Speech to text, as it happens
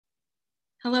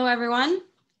Hello, everyone,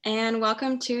 and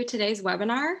welcome to today's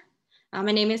webinar.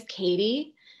 My name is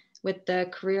Katie with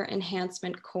the Career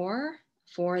Enhancement Core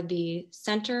for the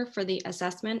Center for the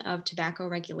Assessment of Tobacco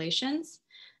Regulations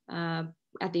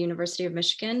at the University of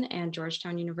Michigan and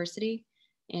Georgetown University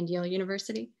and Yale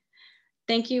University.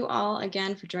 Thank you all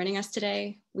again for joining us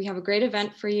today. We have a great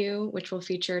event for you, which will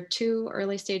feature 2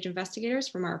 early stage investigators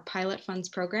from our Pilot Funds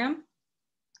program.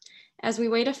 As we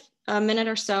wait a minute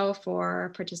or so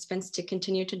for participants to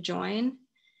continue to join,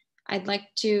 I'd like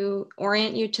to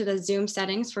orient you to the Zoom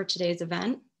settings for today's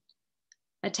event.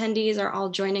 Attendees are all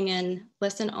joining in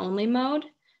listen-only mode,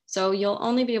 so you'll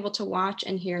only be able to watch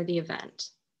and hear the event.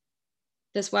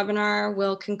 This webinar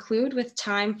will conclude with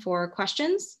time for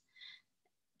questions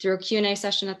through a Q&A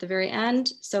session at the very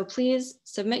end. So please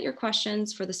submit your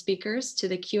questions for the speakers to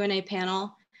the Q&A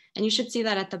panel, and you should see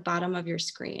that at the bottom of your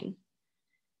screen.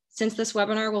 Since this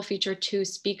webinar will feature 2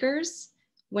 speakers,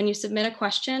 when you submit a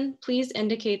question, please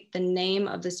indicate the name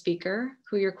of the speaker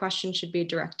who your question should be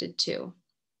directed to.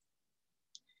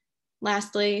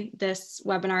 Lastly, this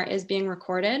webinar is being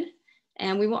recorded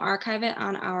and we will archive it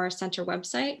on our center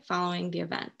website following the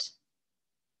event.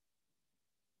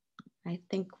 I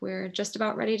think we're just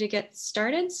about ready to get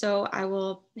started, so I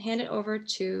will hand it over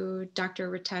to Dr.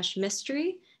 Ritesh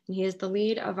Mistry, and he is the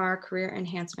lead of our Career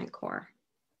Enhancement Core.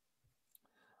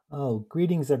 Oh,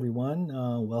 greetings everyone.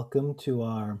 Welcome to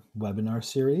our webinar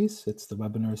series. It's the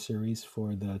webinar series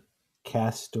for the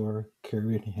CAsToR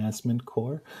Career Enhancement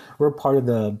Core. We're part of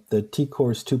the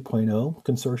TCourse 2.0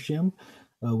 consortium.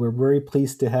 We're very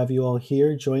pleased to have you all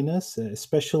here join us,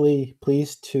 especially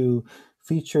pleased to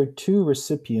feature 2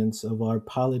 recipients of our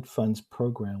Pilot Funds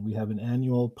program. We have an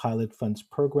annual Pilot Funds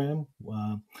program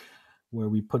where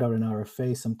we put out an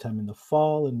RFA sometime in the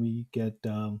fall, and we get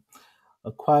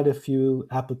quite a few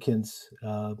applicants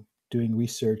doing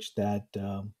research that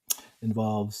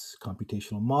involves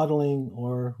computational modeling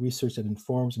or research that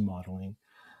informs modeling.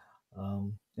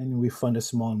 And we fund a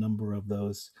small number of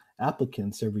those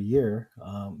applicants every year.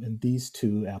 And these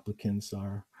 2 applicants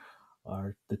are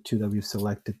the 2 that we've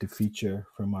selected to feature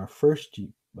from our first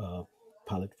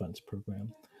Pilot Funds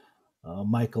program.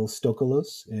 Michal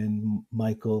Stoklosa and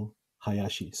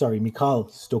Hayashi. Sorry, Michal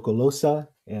Stoklosa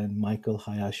and Michal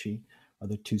Hayashi are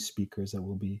the 2 speakers that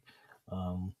we'll be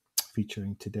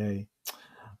featuring today.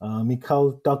 Dr.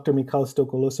 Michal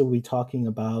Stoklosa will be talking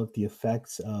about the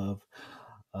effects of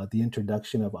the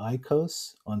introduction of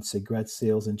IQOS on cigarette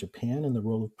sales in Japan and the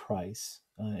role of price.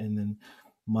 And then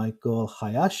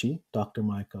Dr.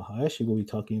 Michal Hayashi will be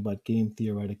talking about game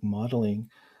theoretic modeling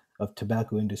of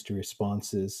tobacco industry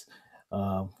responses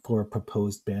for a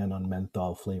proposed ban on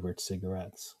menthol flavored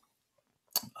cigarettes.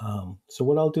 So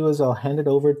what I'll do is I'll hand it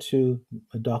over to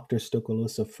Dr.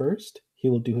 Stoklosa first. He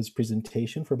will do his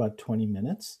presentation for about 20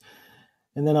 minutes.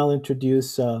 And then I'll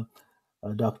introduce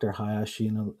Dr. Hayashi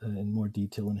in more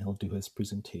detail, and he'll do his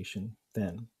presentation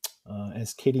then.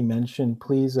 As Katie mentioned,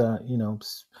 please, we'll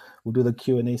do the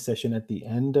Q&A session at the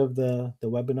end of the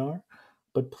webinar,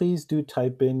 but please do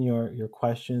type in your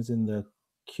questions in the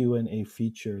Q&A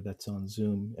feature that's on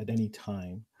Zoom at any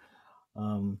time.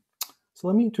 So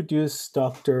let me introduce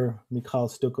Dr. Michal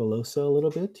Stoklosa a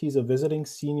little bit. He's a visiting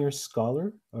senior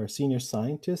scholar or senior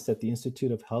scientist at the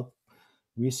Institute of Health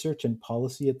Research and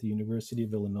Policy at the University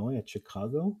of Illinois at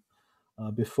Chicago.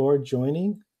 Before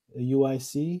joining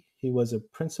UIC, he was a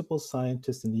principal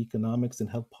scientist in the Economics and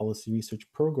Health Policy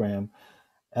Research Program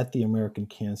at the American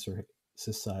Cancer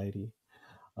Society.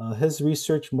 His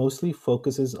research mostly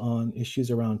focuses on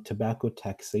issues around tobacco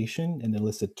taxation and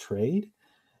illicit trade.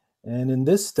 And in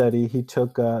this study,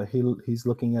 he's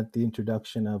looking at the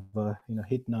introduction of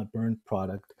heat not burn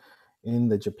product in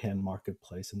the Japan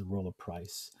marketplace and the role of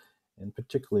price. And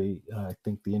particularly, I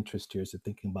think the interest here is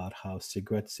thinking about how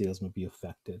cigarette sales may be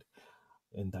affected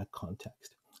in that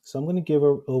context. So I'm going to give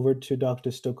over to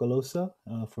Dr. Stoklosa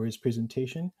for his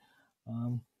presentation.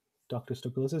 Dr.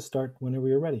 Stoklosa, start whenever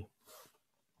you're ready.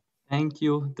 Thank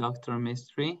you, Dr.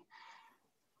 Mistry.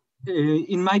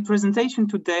 In my presentation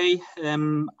today,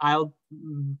 I'll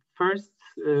first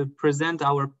present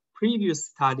our previous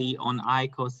study on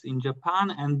IQOS in Japan,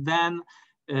 and then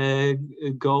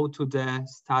go to the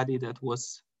study that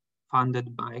was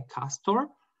funded by CAsToR.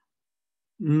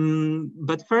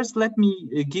 But first, let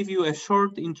me give you a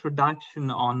short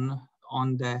introduction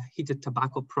on the heated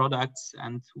tobacco products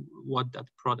and what that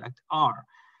product are.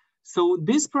 So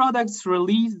these products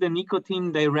release the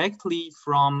nicotine directly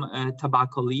from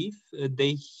tobacco leaf.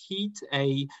 They heat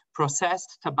a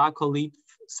processed tobacco leaf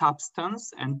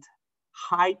substance and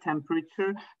high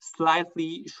temperature,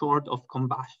 slightly short of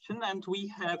combustion. And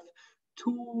we have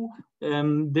 2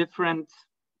 different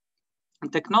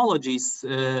technologies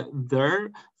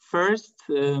there. First,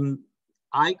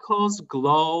 IQOS,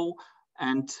 Glow,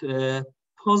 and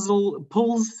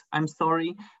Pulse, I'm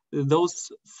sorry,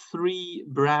 those three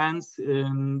brands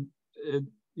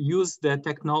use the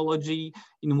technology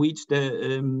in which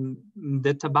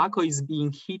the tobacco is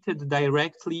being heated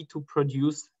directly to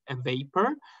produce a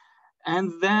vapor.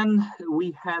 And then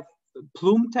we have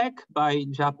Plume Tech by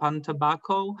Japan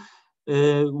Tobacco,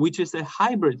 which is a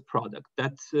hybrid product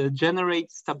that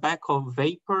generates tobacco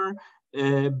vapor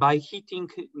by heating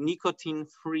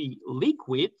nicotine-free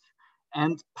liquid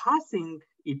and passing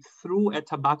it through a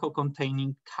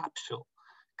tobacco-containing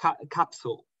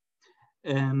capsule.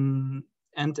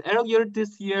 And earlier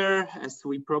this year, as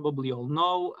we probably all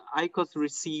know, IQOS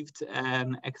received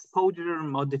an exposure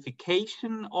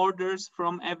modification orders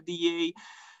from FDA,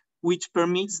 which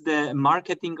permits the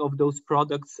marketing of those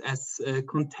products as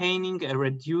containing a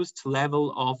reduced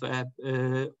level of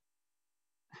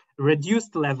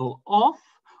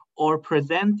or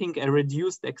presenting a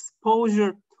reduced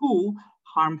exposure to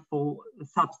harmful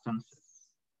substances.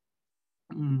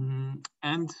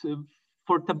 And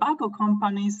for tobacco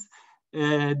companies,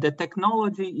 the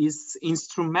technology is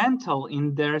instrumental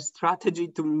in their strategy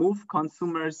to move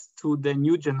consumers to the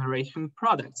new generation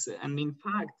products. And in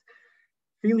fact,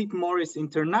 Philip Morris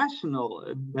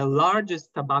International, the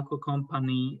largest tobacco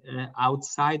company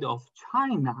outside of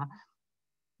China,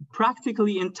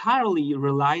 practically entirely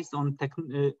relies on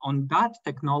that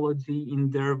technology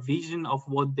in their vision of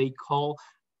what they call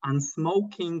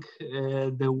unsmoking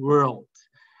the world.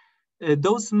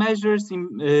 Those messages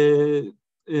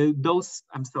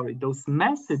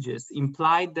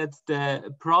imply that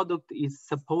the product is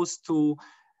supposed to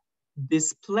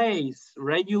displace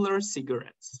regular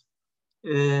cigarettes.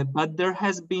 But there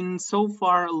has been so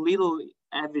far little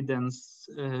evidence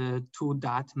to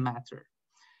that matter.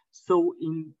 So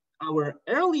in our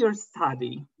earlier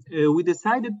study, we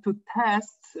decided to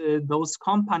test those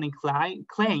company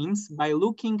claims by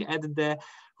looking at the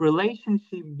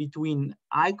relationship between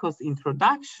IQOS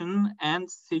introduction and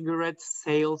cigarette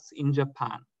sales in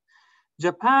Japan.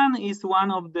 Japan is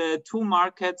one of the two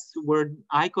markets where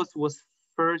IQOS was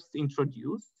first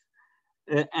introduced.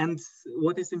 And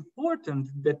what is important,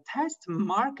 the test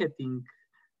marketing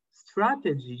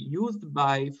strategy used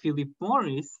by Philip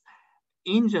Morris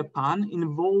in Japan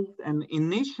involved an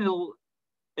initial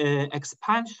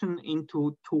expansion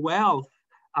into 12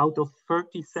 out of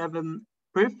 37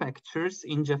 prefectures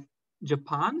in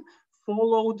Japan,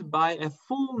 followed by a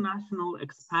full national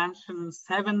expansion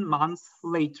 7 months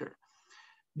later.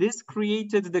 This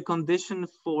created the condition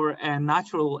for a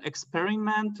natural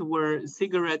experiment where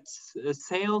cigarette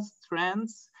sales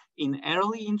trends in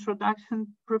early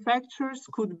introduction prefectures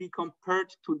could be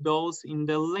compared to those in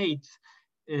the late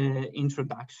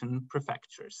introduction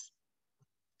prefectures.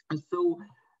 And so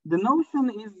the notion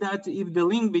is that if the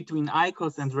link between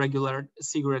IQOS and regular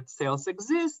cigarette sales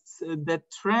exists, the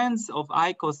trends of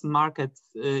IQOS market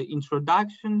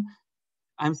introduction,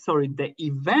 the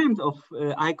event of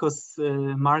IQOS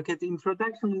market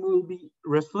introduction will be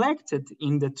reflected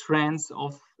in the trends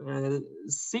of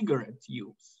cigarette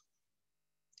use.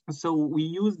 So we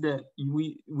use the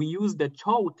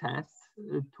CHO test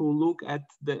to look at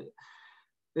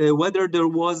whether there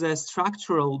was a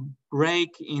structural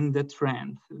break in the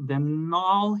trend. The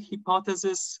null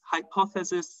hypothesis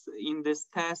in this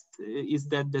test is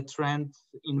that the trend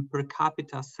in per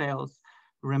capita sales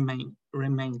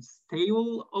remains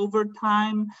stable over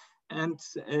time, and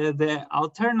the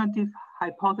alternative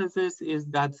hypothesis is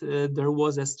that there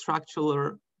was a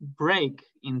structural break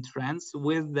in trends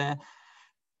with the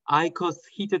IQOS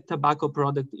heated tobacco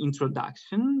product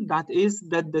introduction. That is,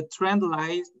 that the trend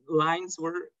lines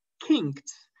were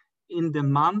kinked in the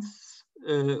months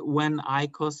when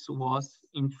IQOS was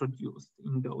introduced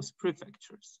in those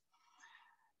prefectures.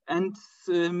 And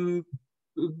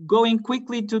going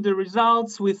quickly to the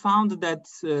results, we found that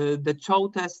the CHO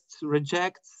test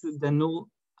rejects the null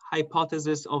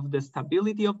hypothesis of the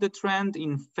stability of the trend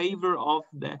in favor of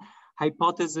the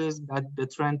hypothesis that the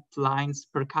trend lines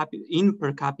per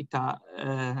capita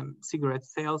cigarette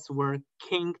sales were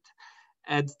kinked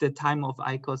at the time of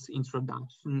IQOS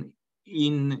introduction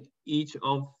in each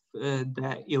of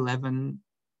the 11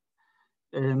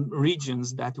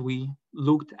 regions that we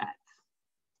looked at.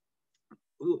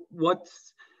 What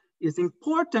is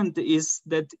important is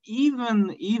that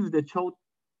even if the CHO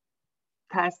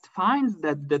test finds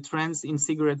that the trends in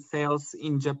cigarette sales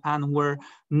in Japan were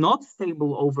not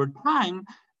stable over time,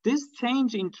 this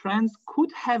change in trends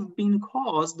could have been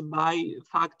caused by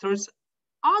factors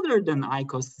other than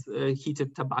IQOS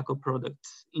heated tobacco product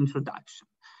introduction.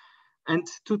 And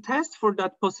to test for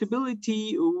that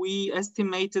possibility, we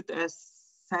estimated a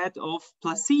set of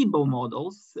placebo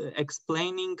models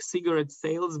explaining cigarette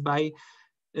sales by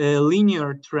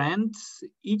linear trends,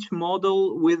 each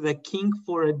model with a kink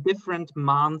for a different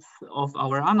month of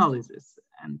our analysis.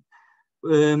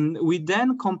 And we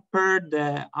then compared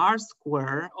the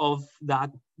R-square of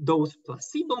those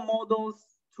placebo models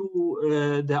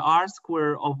to the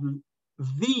R-square of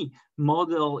the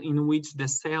model in which the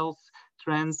sales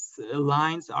trends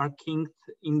lines are kinked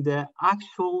in the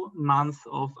actual month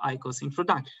of IQOS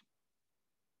introduction.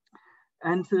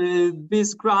 And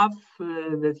this graph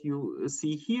that you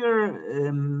see here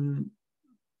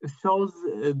shows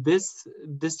this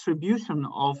distribution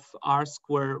of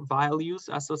R-square values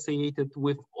associated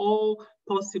with all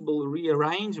possible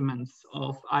rearrangements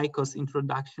of IQOS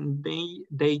introduction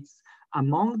dates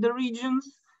among the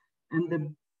regions, and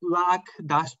the black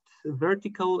dashed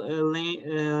vertical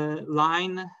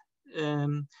line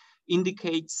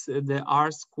indicates the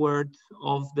R-squared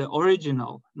of the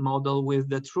original model with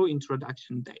the true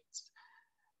introduction dates.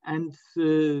 And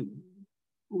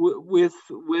with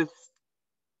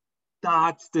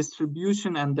that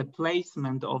distribution and the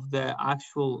placement of the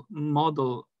actual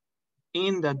model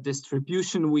in that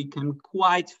distribution, we can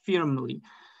quite firmly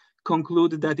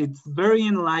conclude that it's very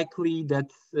unlikely that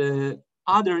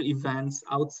other events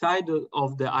outside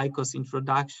of the IQOS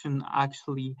introduction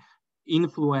actually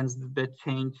influenced the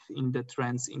change in the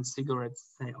trends in cigarette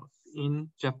sales in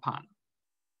Japan.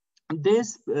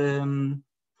 This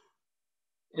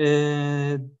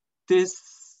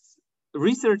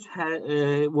research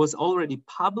was already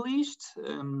published,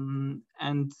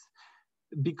 and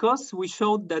because we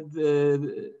showed that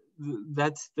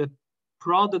the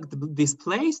product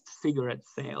displaced cigarette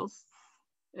sales,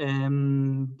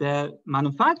 the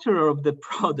manufacturer of the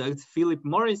product, Philip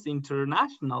Morris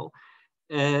International,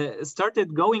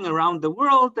 started going around the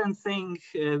world and saying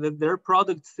that their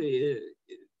products,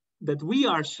 that we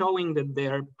are showing that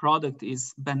their product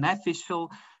is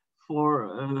beneficial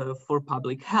for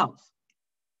public health.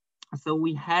 So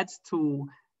we had to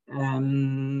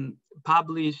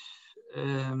publish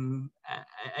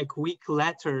a quick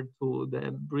letter to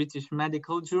the British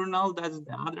Medical Journal, that's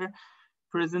the other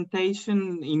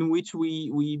presentation, in which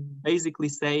we basically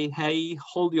say, hey,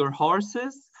 hold your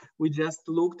horses. We just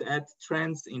looked at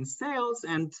trends in sales,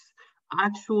 and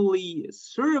actually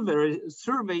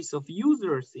surveys of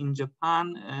users in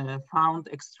Japan found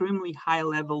extremely high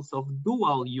levels of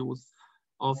dual use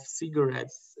of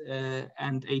cigarettes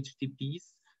and HTPs,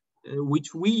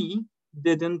 which we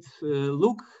didn't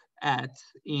look at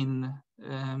in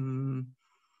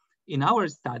our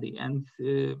study. And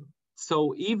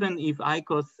so even if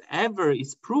IQOS ever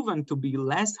is proven to be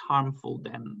less harmful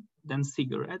than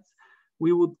cigarettes,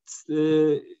 we would,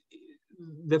 the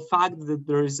fact that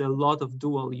there is a lot of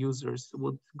dual users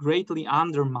would greatly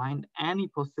undermine any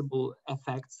possible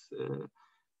effects,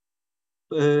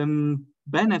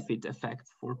 benefit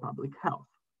effects for public health.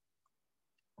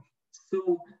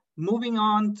 So moving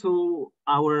on to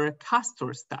our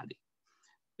CAsToR study.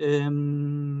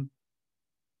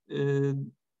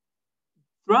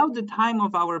 Throughout the time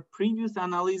of our previous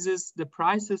analysis, the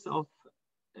prices of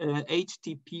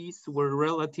HTPs were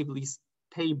relatively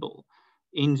stable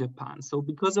in Japan. So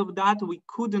because of that, we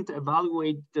couldn't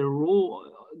evaluate the role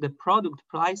the product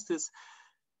prices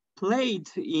played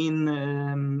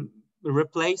in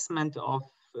replacement of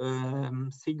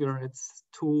cigarettes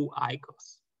to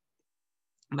IQOS.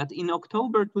 But in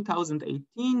October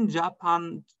 2018,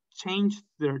 Japan changed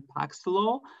their tax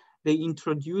law. They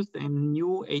introduced a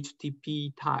new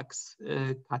HTP tax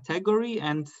category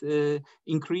and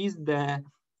increased the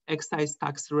excise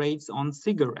tax rates on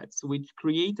cigarettes, which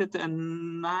created a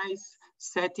nice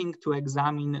setting to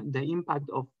examine the impact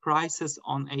of prices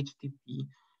on HTP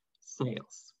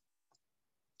sales.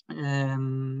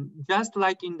 Just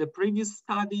like in the previous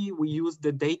study, we used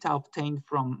the data obtained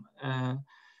from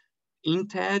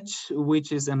Integ,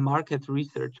 which is a market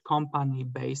research company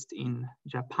based in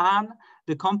Japan.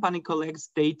 The company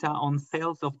collects data on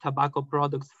sales of tobacco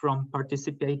products from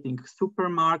participating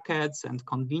supermarkets and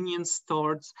convenience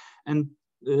stores, and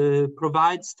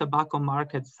provides tobacco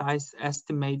market size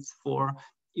estimates for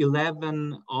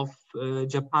 11 of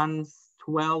Japan's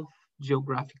 12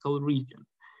 geographical regions.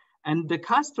 And the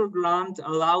CAsToR grant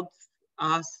allowed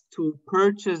us to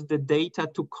purchase the data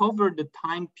to cover the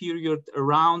time period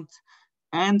around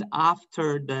and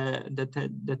after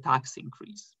the tax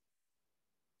increase.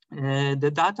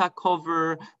 The data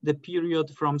cover the period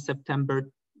from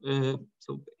September,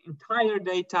 so entire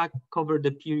data cover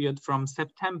the period from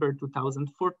September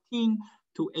 2014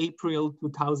 to April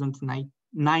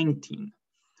 2019.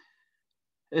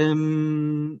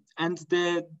 And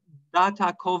the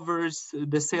data covers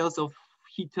the sales of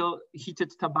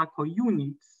heated tobacco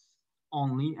units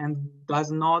only and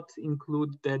does not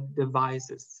include the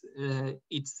devices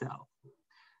itself.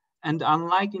 And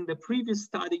unlike in the previous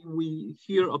study, we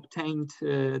here obtained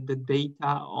the data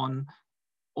on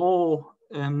all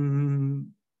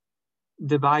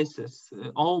devices,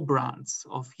 all brands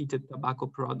of heated tobacco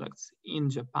products in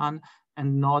Japan,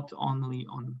 and not only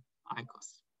on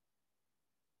IQOS.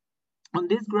 On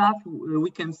this graph,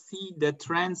 we can see the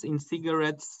trends in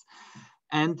cigarettes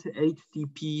and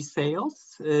HTP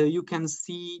sales. You can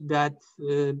see that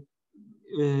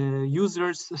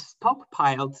users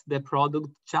stockpiled the product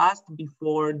just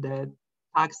before the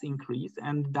tax increase,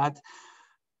 and that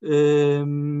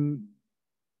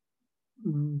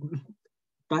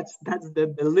that's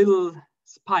the little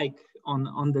spike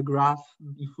on the graph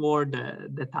before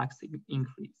the tax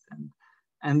increase,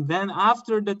 and then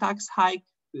after the tax hike,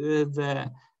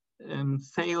 the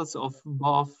sales of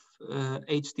both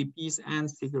HTPs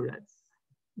and cigarettes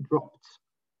dropped.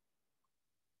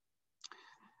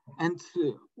 And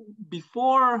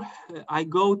before I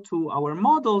go to our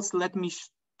models, let me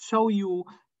show you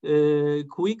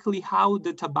quickly how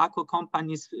the tobacco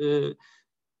companies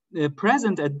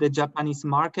present at the Japanese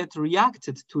market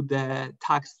reacted to the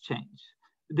tax change.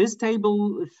 This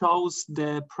table shows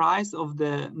the price of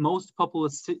the most popular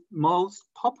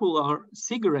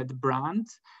cigarette brand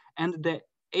and the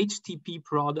HTP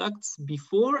products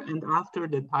before and after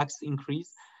the tax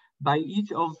increase by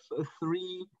each of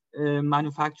three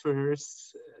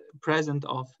manufacturers present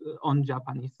on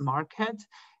Japanese market.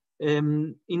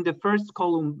 In the first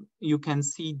column, you can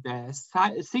see the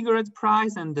cigarette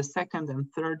price, and the second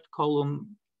and third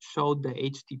column show the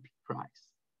HTP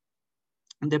price.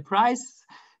 The price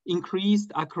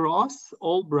increased across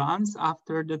all brands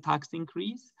after the tax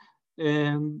increase.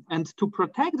 And to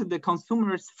protect the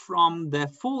consumers from the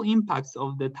full impacts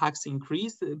of the tax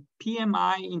increase,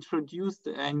 PMI introduced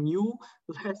a new,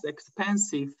 less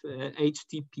expensive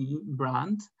HTP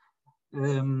brand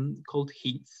called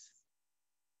HEETS.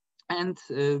 And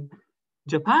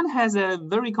Japan has a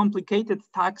very complicated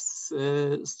tax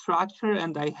structure,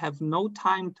 and I have no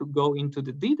time to go into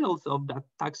the details of that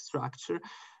tax structure.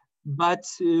 But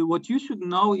what you should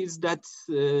know is that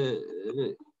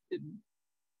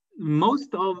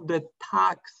most of the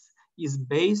tax is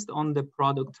based on the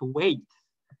product weight.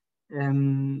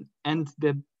 And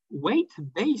the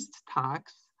weight-based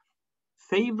tax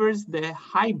favors the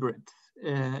hybrid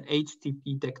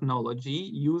HTP technology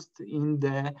used in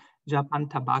the Japan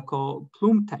tobacco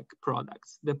PlumeTech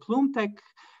products. The PlumeTech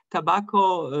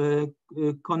tobacco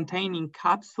containing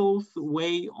capsules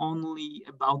weigh only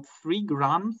about 3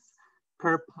 grams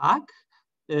per pack,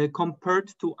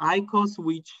 compared to IQOS,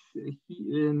 which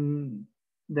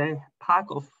the pack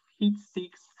of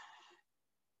HEET6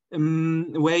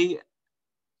 weigh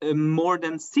more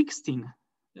than 16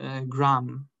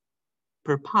 grams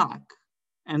per pack.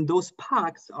 And those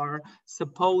packs are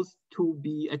supposed to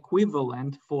be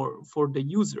equivalent for the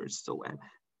users. So a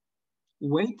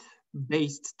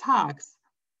weight-based tax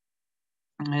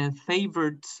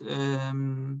favored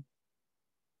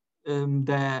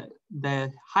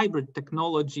the hybrid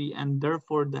technology, and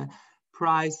therefore the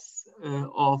price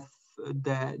of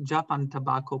the Japan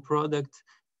tobacco product,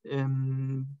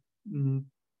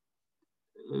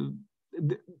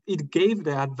 it gave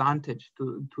the advantage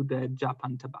to the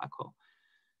Japan tobacco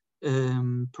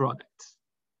product.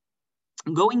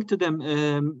 Going to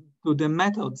the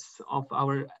methods of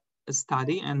our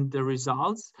study and the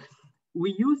results,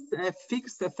 we used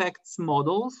fixed effects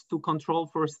models to control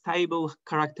for stable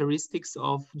characteristics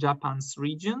of Japan's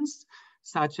regions,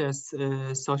 such as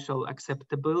social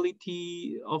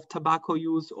acceptability of tobacco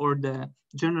use or the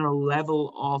general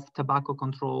level of tobacco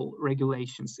control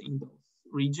regulations in those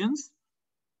regions.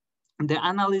 The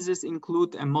analysis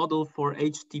include a model for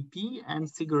HTP and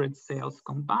cigarette sales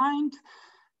combined.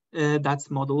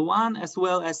 That's model 1, as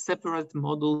well as separate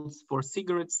models for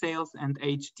cigarette sales and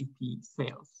HTP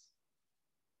sales.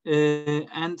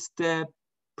 And the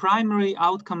primary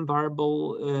outcome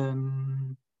variable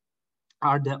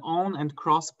are the on and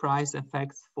cross price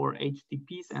effects for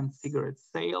HTPs and cigarette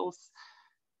sales,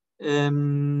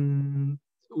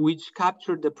 which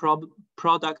capture the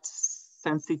product's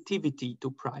sensitivity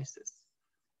to prices.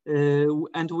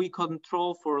 And we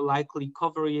control for likely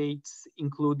covariates,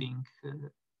 including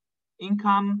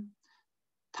income,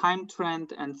 time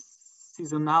trend, and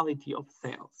seasonality of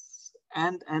sales,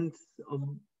 and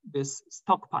of this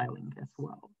stockpiling as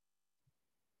well.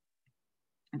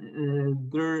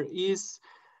 There is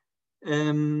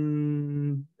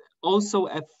also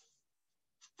a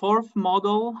fourth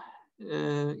model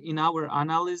in our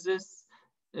analysis,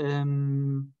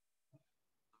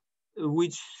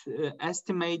 which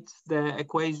estimates the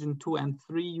equation 2 and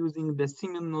 3 using the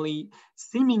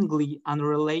seemingly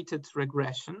unrelated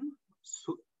regression,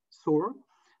 CAsToR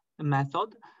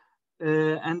method.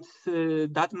 And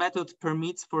that method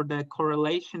permits for the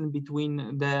correlation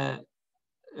between the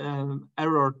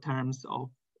error terms of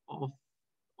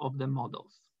the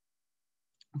models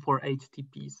for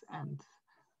HTPs and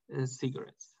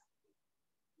cigarettes.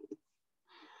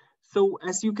 So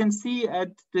as you can see at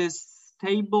this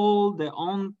table, the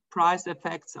own price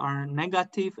effects are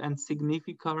negative and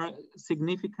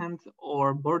significant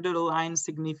or borderline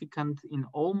significant in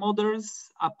all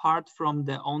models, apart from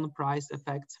the own price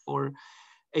effects for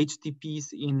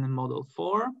HTPs in model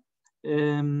 4.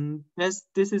 This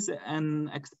is an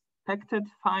expected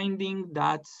finding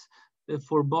that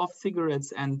for both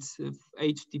cigarettes and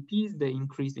HTPs, the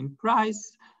increase in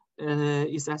price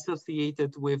is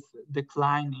associated with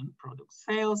decline in product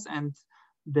sales, and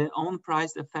the own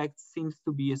price effect seems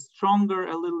to be stronger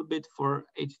a little bit for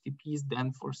HTPs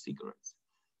than for cigarettes.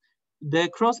 The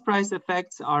cross price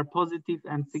effects are positive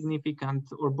and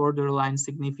significant or borderline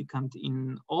significant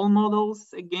in all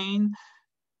models again,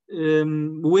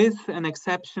 with an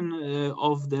exception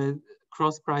of the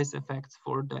cross price effects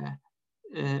for the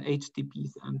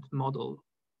HTPs and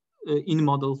in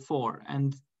model 4.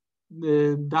 And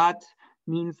that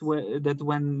means that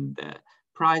when the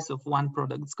price of one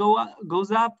product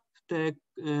goes up, the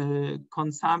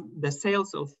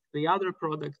sales of the other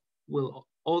product will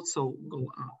also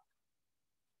go up.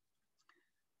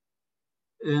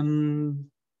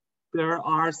 There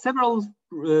are several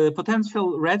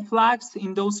potential red flags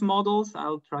in those models.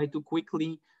 I'll try to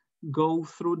quickly go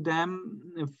through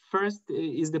them. First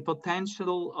is the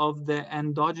potential of the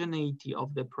endogeneity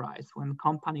of the price, when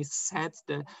companies set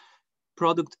the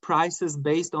product prices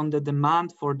based on the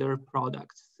demand for their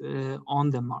products on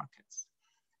the markets.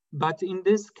 But in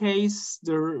this case,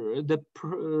 the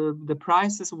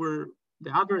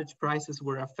average prices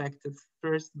were affected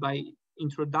first by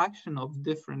introduction of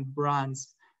different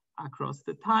brands across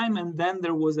the time, and then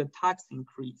there was a tax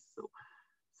increase.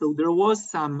 So there was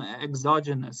some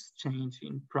exogenous change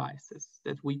in prices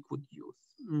that we could use.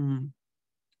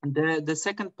 The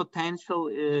second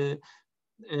potential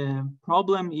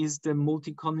problem is the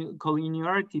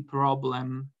multicollinearity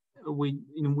problem,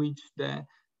 in which the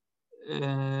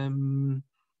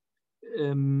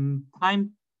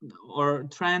time or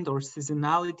trend or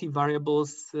seasonality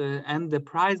variables and the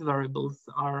price variables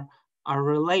are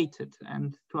related.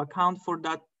 And to account for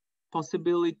that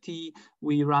possibility,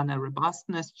 we ran a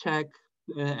robustness check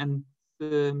and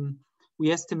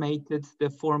we estimated the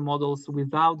 4 models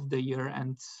without the year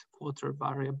and quarter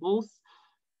variables.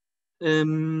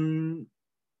 And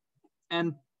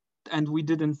we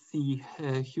didn't see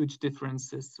huge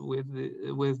differences with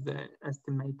the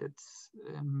estimated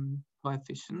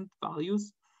coefficient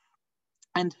values.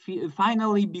 And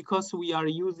finally, because we are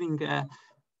using a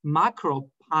macro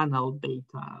panel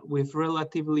data with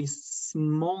relatively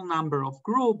small number of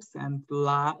groups and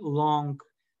long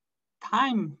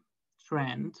time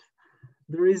trend,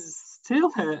 there is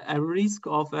still a risk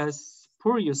of a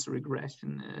spurious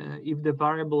regression if the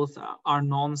variables are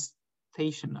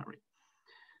non-stationary.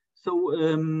 So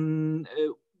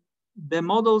the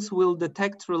models will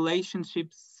detect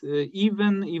relationships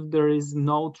even if there is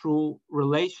no true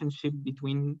relationship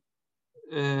between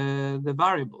the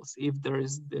variables, if there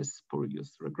is this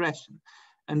spurious regression.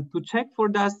 And to check for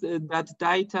that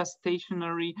data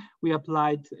stationary, we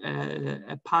applied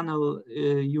a panel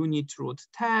unit root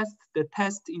test. The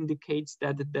test indicates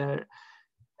that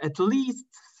at least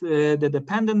the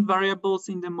dependent variables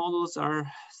in the models are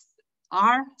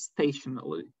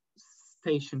stationary.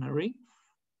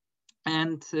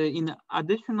 And in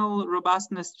additional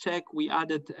robustness check, we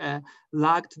added a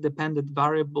lagged dependent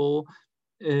variable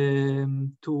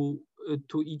to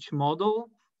each model.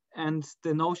 And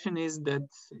the notion is that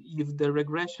if the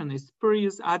regression is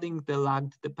spurious, adding the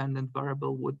lagged dependent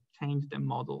variable would change the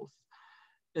model's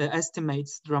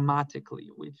estimates dramatically,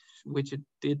 which it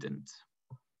didn't.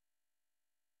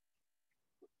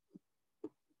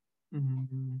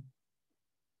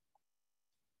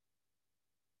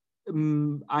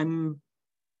 I'm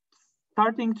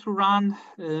starting to run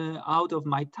out of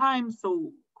my time,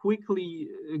 so quickly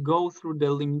go through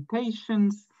the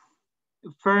limitations.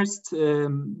 First,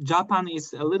 Japan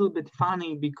is a little bit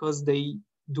funny because they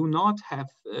do not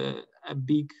have a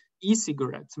big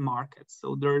e-cigarette market.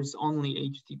 So there's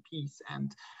only HTPs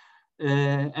and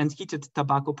heated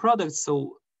tobacco products.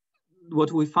 So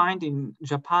what we find in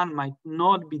Japan might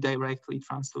not be directly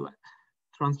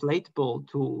translatable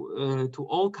to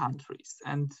all countries,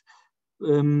 and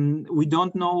we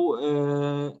don't know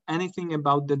anything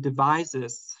about the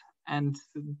devices, and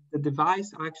the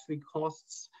device actually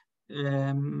costs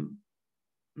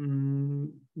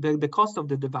the cost of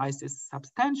the device is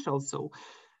substantial, so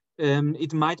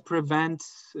it might prevent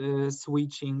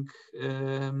switching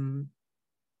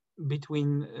between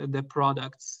the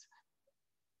products.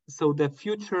 So the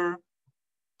future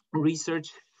research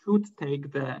should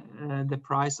take the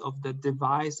price of the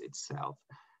device itself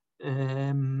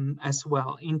as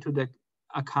well into the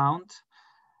account.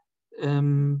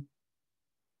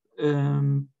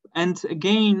 And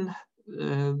again,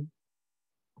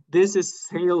 this is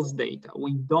sales data.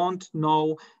 We don't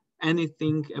know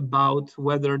anything about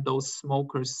whether those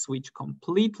smokers switch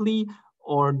completely,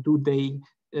 or do they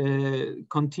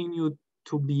continue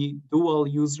to be dual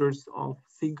users of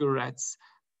cigarettes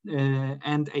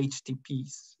and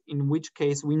HTPs, in which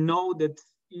case we know that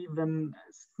even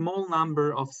a small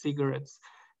number of cigarettes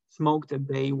smoked a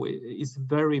day is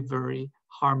very, very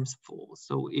harmful.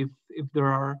 So if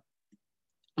there are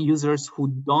users who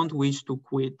don't wish to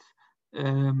quit,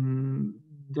 then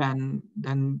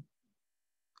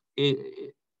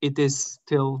it is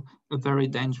still a very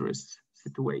dangerous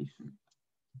situation.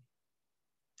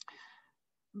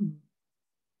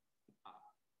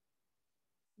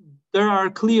 There are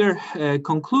clear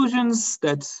conclusions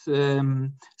that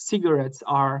cigarettes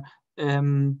are,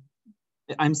 I'm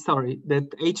sorry,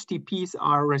 that HTPs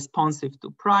are responsive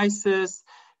to prices,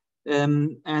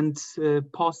 and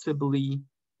possibly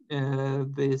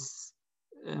this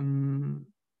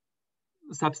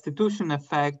substitution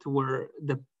effect, where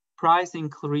the price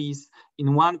increase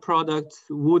in one product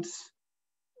would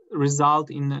result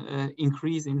in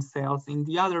increase in sales in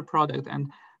the other product.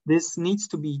 And this needs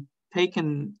to be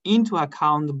taken into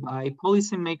account by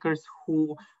policymakers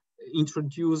who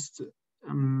introduced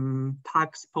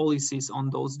tax policies on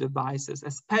those devices,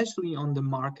 especially on the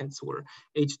markets where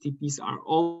HTPs are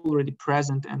already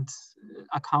present and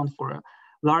account for a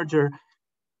larger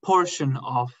portion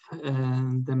of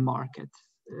the market.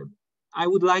 I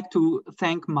would like to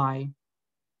thank my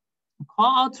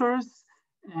co-authors,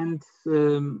 and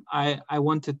I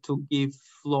wanted to give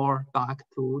floor back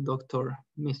to Dr.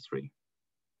 Mistry.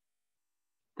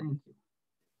 Thank you.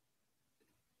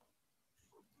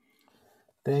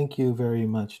 Thank you very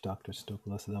much, Dr.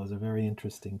 Stoklosa. That was a very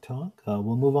interesting talk.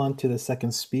 We'll move on to the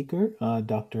second speaker,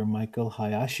 Dr. Michal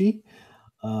Hayashi.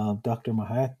 Dr.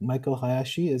 Michal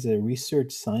Hayashi is a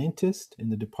research scientist in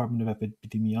the Department of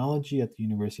Epidemiology at the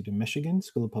University of Michigan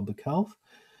School of Public Health.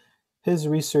 His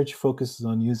research focuses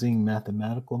on using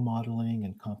mathematical modeling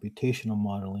and computational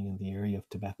modeling in the area of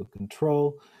tobacco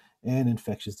control and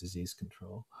infectious disease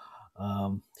control.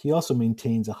 He also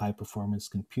maintains a high-performance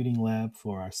computing lab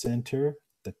for our center,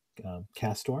 the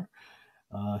CAsToR.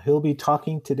 He'll be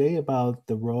talking today about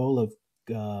the role of,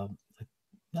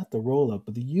 not the role of,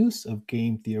 but the use of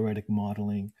game theoretic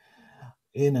modeling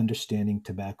in understanding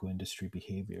tobacco industry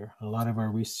behavior. A lot of our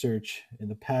research in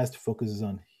the past focuses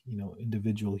on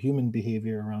individual human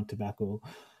behavior around tobacco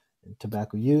and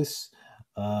tobacco use.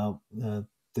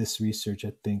 This research,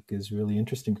 I think, is really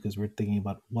interesting because we're thinking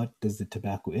about what does the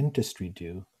tobacco industry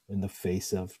do in the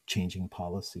face of changing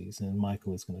policies. And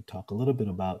Michael is going to talk a little bit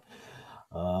about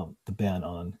the ban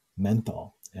on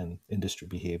menthol and industry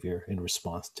behavior in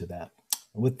response to that.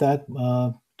 With that,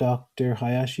 Dr.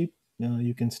 Hayashi,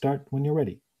 you can start when you're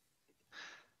ready.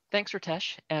 Thanks,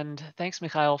 Ritesh, and thanks,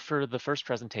 Michal, for the first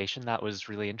presentation. That was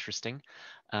really interesting.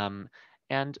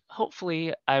 And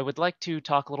hopefully, I would like to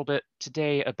talk a little bit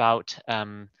today about,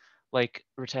 like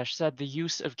Ritesh said, the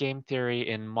use of game theory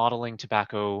in modeling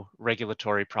tobacco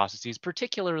regulatory processes,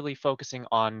 particularly focusing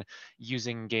on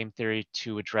using game theory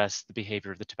to address the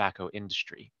behavior of the tobacco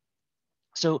industry.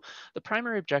 So the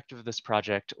primary objective of this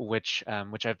project, which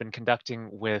I've been conducting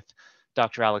with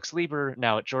Dr. Alex Lieber,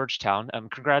 now at Georgetown.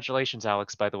 Congratulations,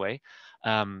 Alex, by the way.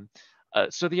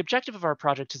 So the objective of our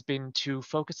project has been to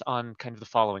focus on kind of the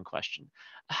following question.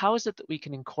 How is it that we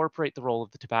can incorporate the role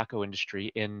of the tobacco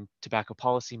industry in tobacco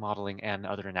policy modeling and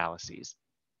other analyses?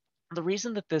 The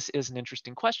reason that this is an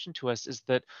interesting question to us is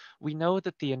that we know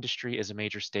that the industry is a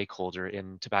major stakeholder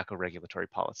in tobacco regulatory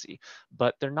policy,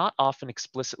 but they're not often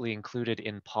explicitly included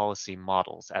in policy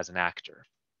models as an actor.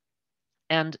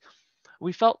 And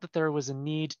we felt that there was a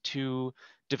need to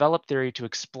develop theory to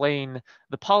explain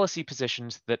the policy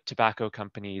positions that tobacco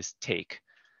companies take.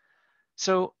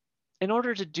 So in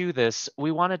order to do this,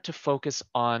 we wanted to focus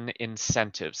on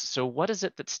incentives. So what is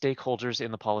it that stakeholders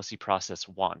in the policy process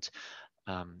want?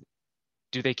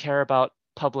 Do they care about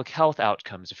public health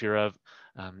outcomes? If you're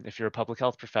If you're a public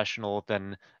health professional,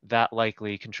 then that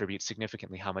likely contributes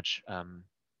significantly. How much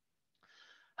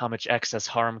excess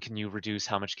harm can you reduce?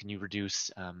 How much can you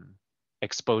reduce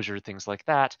exposure, things like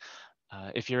that.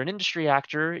 If you're an industry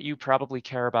actor, you probably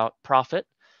care about profit.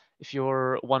 If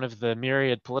you're one of the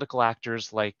myriad political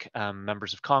actors like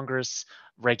members of Congress,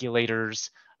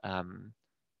 regulators,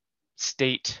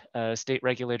 state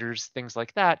regulators, things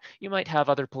like that, you might have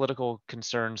other political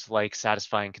concerns like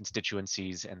satisfying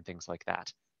constituencies and things like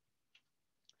that.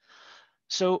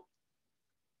 So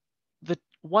the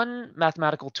one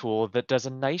mathematical tool that does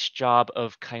a nice job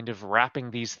of kind of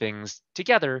wrapping these things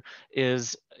together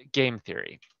is game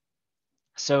theory.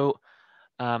 So,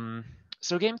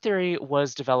 so game theory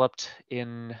was developed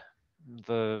in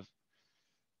the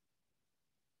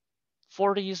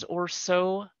 40s or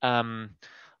so,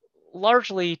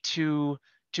 largely to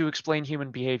explain human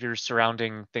behavior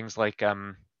surrounding things like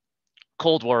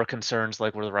Cold War concerns,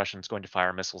 like were the Russians going to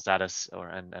fire missiles at us,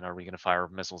 and are we going to fire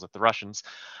missiles at the Russians?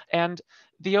 And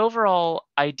the overall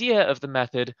idea of the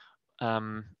method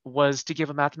was to give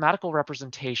a mathematical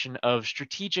representation of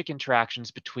strategic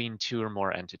interactions between two or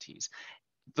more entities.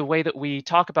 The way that we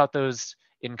talk about those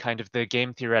in kind of the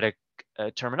game theoretic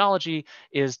terminology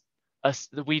is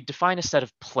we define a set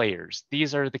of players.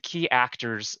 These are the key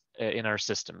actors in our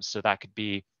systems. So that could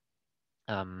be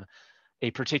a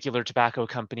particular tobacco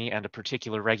company and a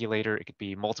particular regulator. It could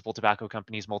be multiple tobacco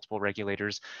companies, multiple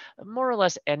regulators, more or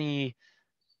less any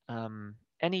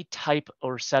type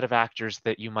or set of actors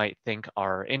that you might think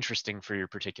are interesting for your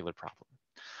particular problem.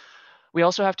 We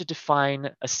also have to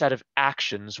define a set of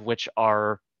actions which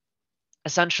are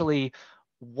essentially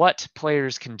what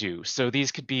players can do. So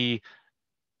these could be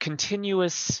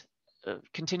continuous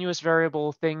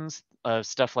variable things,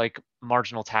 stuff like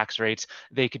marginal tax rates.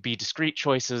 They could be discrete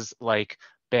choices like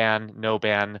ban, no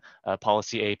ban,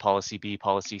 policy A, policy B,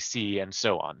 policy C, and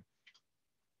so on.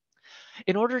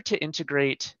 In order to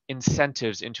integrate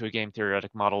incentives into a game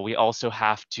theoretic model, we also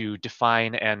have to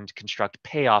define and construct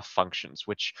payoff functions,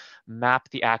 which map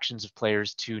the actions of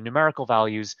players to numerical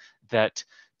values that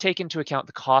take into account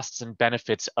the costs and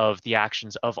benefits of the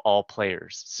actions of all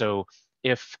players. So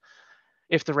if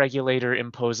the regulator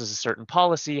imposes a certain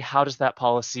policy, how does that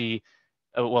policy,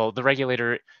 well, the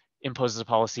regulator imposes a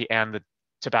policy and the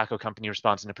tobacco company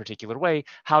responds in a particular way,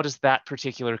 how does that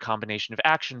particular combination of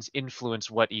actions influence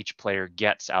what each player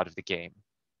gets out of the game?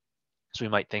 So we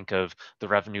might think of the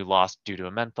revenue lost due to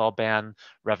a menthol ban,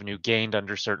 revenue gained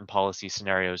under certain policy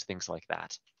scenarios, things like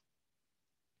that.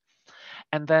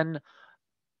 And then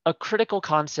a critical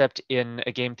concept in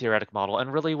a game theoretic model,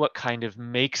 and really what kind of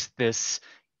makes this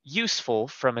useful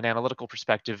from an analytical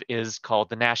perspective, is called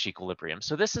the Nash equilibrium.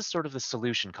 So this is sort of the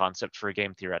solution concept for a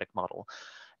game theoretic model.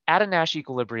 At a Nash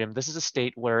equilibrium, this is a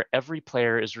state where every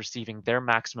player is receiving their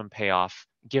maximum payoff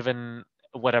given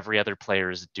what every other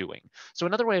player is doing. So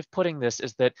another way of putting this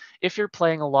is that if you're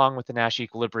playing along with the Nash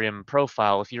equilibrium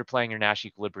profile, if you're playing your Nash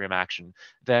equilibrium action,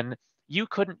 then you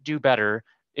couldn't do better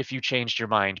if you changed your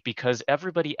mind, because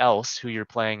everybody else who you're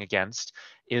playing against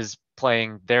is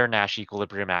playing their Nash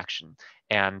equilibrium action.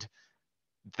 And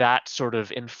that sort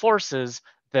of enforces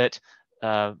that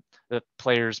that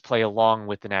players play along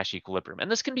with the Nash equilibrium.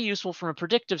 And this can be useful from a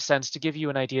predictive sense to give you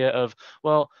an idea of,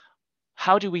 well,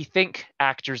 how do we think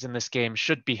actors in this game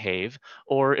should behave?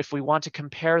 Or if we want to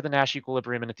compare the Nash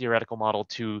equilibrium in a theoretical model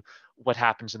to what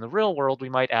happens in the real world, we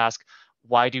might ask,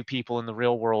 why do people in the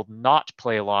real world not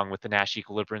play along with the Nash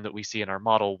equilibrium that we see in our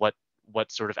model?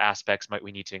 What sort of aspects might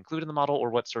we need to include in the model, or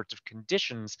what sorts of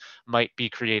conditions might be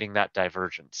creating that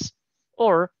divergence?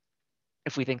 Or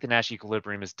if we think the Nash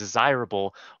equilibrium is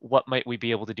desirable, what might we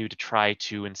be able to do to try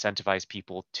to incentivize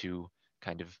people to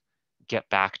kind of get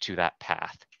back to that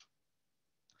path?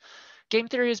 Game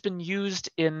theory has been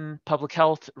used in public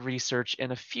health research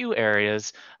in a few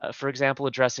areas. For example,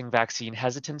 addressing vaccine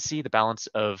hesitancy, the balance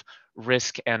of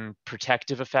risk and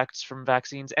protective effects from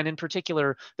vaccines, and in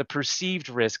particular, the perceived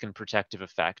risk and protective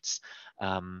effects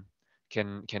can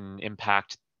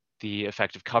impact the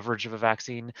effective coverage of a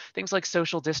vaccine. Things like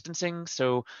social distancing,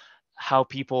 so how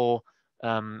people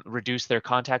reduce their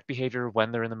contact behavior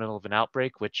when they're in the middle of an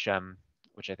outbreak, which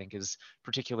I think is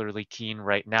particularly keen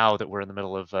right now that we're in the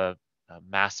middle of a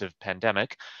massive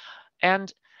pandemic.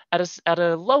 And at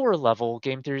a lower level,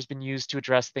 game theory has been used to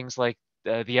address things like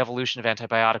the evolution of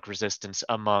antibiotic resistance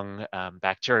among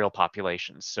bacterial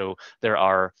populations. So there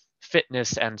are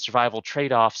fitness and survival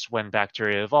trade-offs when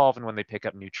bacteria evolve and when they pick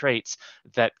up new traits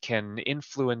that can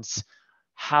influence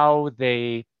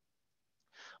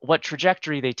what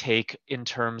trajectory they take in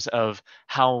terms of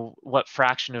what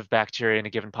fraction of bacteria in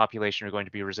a given population are going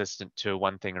to be resistant to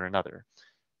one thing or another.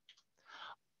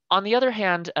 On the other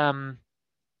hand,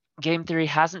 game theory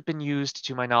hasn't been used,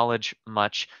 to my knowledge,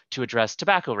 much to address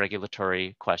tobacco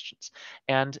regulatory questions.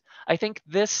 And I think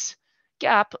this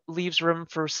gap leaves room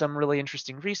for some really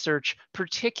interesting research,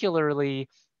 particularly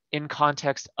in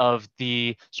context of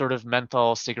the sort of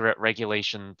menthol cigarette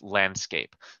regulation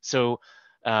landscape. So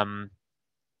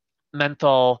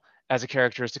menthol as a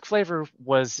characteristic flavor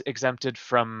was exempted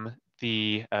from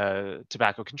the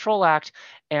Tobacco Control Act,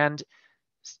 and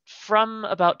from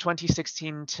about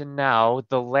 2016 to now,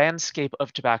 the landscape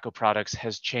of tobacco products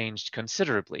has changed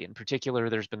considerably. In particular,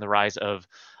 there's been the rise of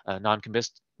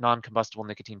non-combustible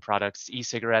nicotine products,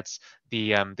 e-cigarettes,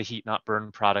 the heat not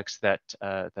burn products that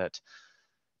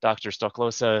Dr.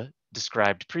 Stoklosa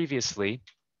described previously,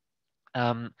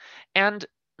 and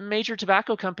major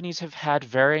tobacco companies have had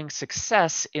varying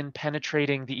success in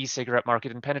penetrating the e-cigarette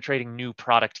market and penetrating new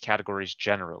product categories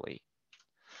generally.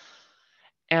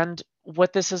 And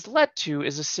what this has led to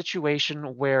is a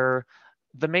situation where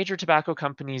the major tobacco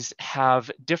companies have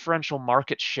differential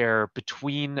market share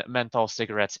between menthol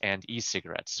cigarettes and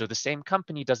e-cigarettes. So the same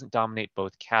company doesn't dominate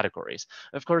both categories.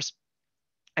 Of course,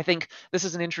 I think this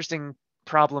is an interesting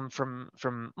problem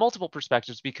from multiple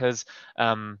perspectives because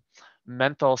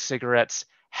menthol cigarettes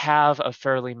have a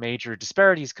fairly major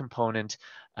disparities component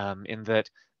in that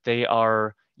they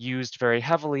are used very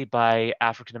heavily by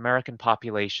African American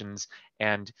populations,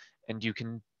 and you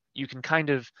can kind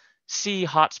of see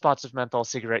hotspots of menthol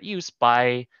cigarette use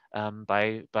by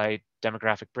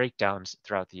demographic breakdowns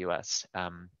throughout the U.S.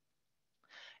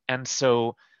 And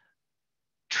so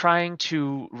trying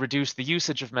to reduce the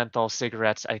usage of menthol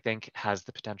cigarettes, I think, has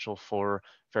the potential for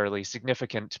fairly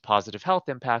significant positive health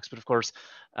impacts. But of course,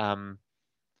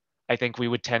 I think we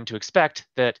would tend to expect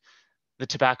that the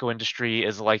tobacco industry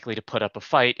is likely to put up a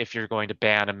fight if you're going to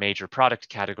ban a major product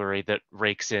category that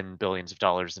rakes in billions of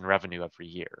dollars in revenue every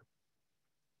year.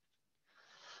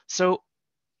 So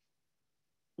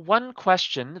one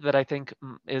question that I think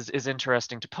is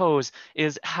interesting to pose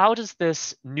is, how does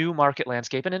this new market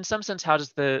landscape, and in some sense, how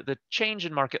does the change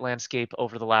in market landscape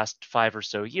over the last 5 or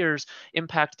so years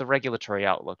impact the regulatory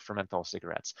outlook for menthol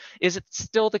cigarettes? Is it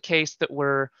still the case that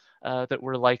we're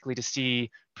likely to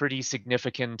see pretty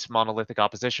significant monolithic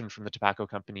opposition from the tobacco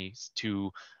companies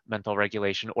to menthol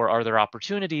regulation, or are there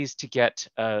opportunities to get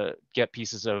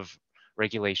pieces of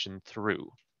regulation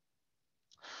through?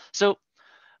 So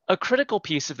a critical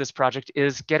piece of this project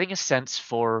is getting a sense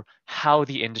for how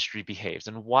the industry behaves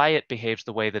and why it behaves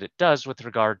the way that it does with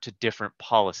regard to different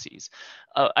policies.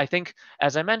 I think,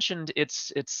 as I mentioned,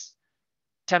 it's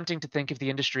tempting to think of the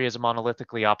industry as a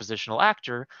monolithically oppositional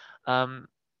actor.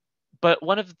 But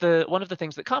one of the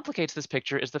things that complicates this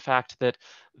picture is the fact that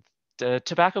the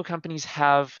tobacco companies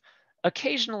have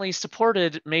occasionally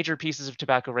supported major pieces of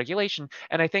tobacco regulation,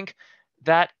 and I think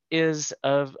that is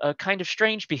a kind of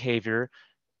strange behavior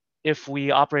if we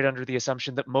operate under the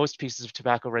assumption that most pieces of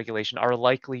tobacco regulation are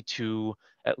likely to,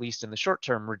 at least in the short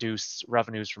term, reduce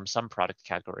revenues from some product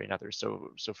category and others. So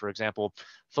for example,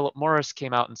 Philip Morris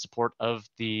came out in support of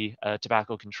the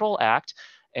Tobacco Control Act,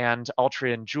 and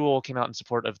Altria and Juul came out in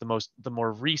support of the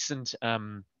more recent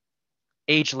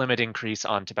age limit increase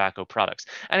on tobacco products.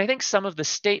 And I think some of the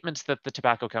statements that the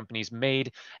tobacco companies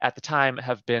made at the time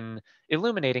have been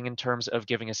illuminating in terms of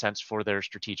giving a sense for their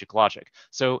strategic logic.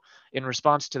 So in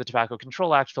response to the Tobacco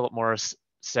Control Act, Philip Morris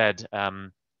said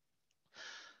that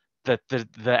the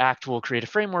act will create a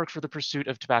framework for the pursuit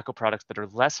of tobacco products that are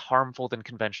less harmful than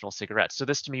conventional cigarettes. So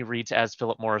this to me reads as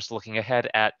Philip Morris looking ahead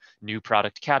at new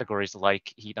product categories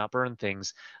like heat not burn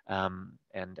things and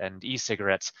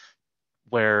e-cigarettes,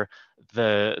 where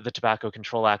the Tobacco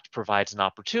Control Act provides an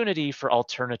opportunity for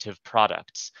alternative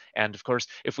products. And of course,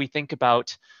 if we think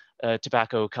about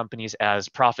tobacco companies as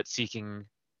profit-seeking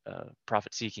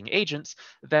agents,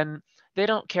 then they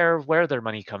don't care where their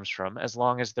money comes from as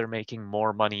long as they're making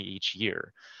more money each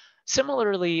year.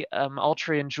 Similarly,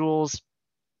 Altria and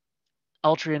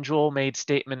Juul made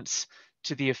statements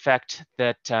to the effect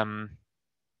that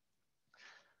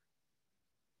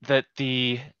that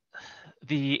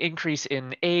the increase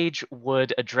in age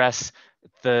would address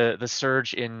the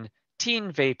surge in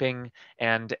teen vaping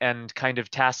and kind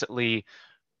of tacitly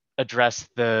address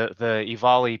the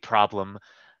EVALI problem,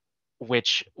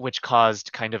 which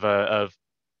caused kind of a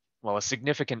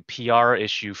significant PR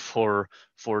issue for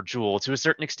Juul. To a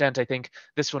certain extent, I think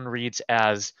this one reads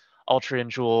as Altria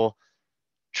and Juul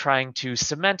trying to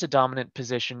cement a dominant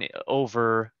position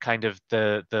over kind of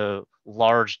the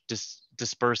large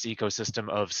dispersed ecosystem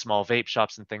of small vape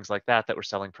shops and things like that were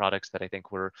selling products that I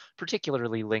think were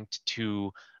particularly linked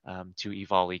to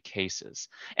EVALI cases.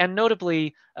 And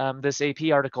notably, this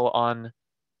AP article on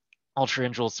Altria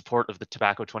and Juul's support of the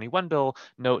Tobacco 21 bill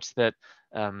notes that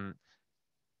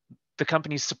the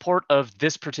company's support of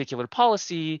this particular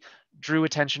policy drew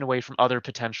attention away from other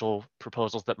potential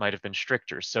proposals that might have been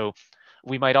stricter. So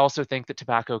we might also think that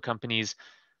tobacco companies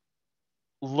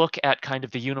look at kind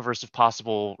of the universe of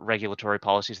possible regulatory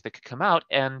policies that could come out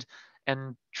and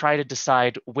try to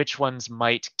decide which ones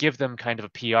might give them kind of a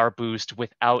PR boost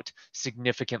without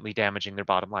significantly damaging their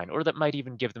bottom line, or that might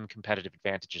even give them competitive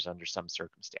advantages under some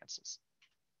circumstances.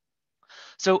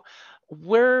 So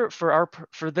we're,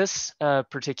 for this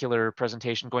particular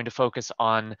presentation, going to focus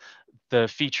on the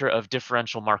feature of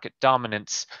differential market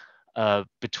dominance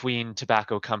between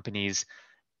tobacco companies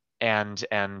and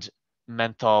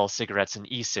menthol cigarettes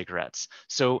and e-cigarettes.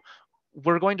 So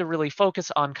we're going to really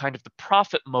focus on kind of the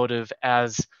profit motive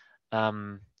as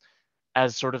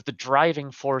sort of the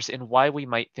driving force in why we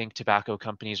might think tobacco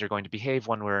companies are going to behave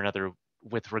one way or another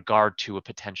with regard to a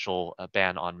potential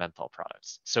ban on menthol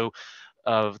products. So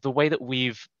the way that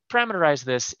we've parameterized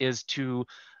this is to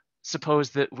suppose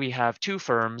that we have two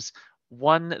firms,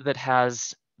 one that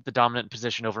has the dominant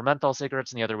position over menthol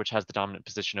cigarettes and the other which has the dominant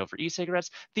position over e-cigarettes.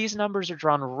 These numbers are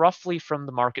drawn roughly from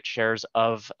the market shares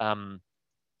of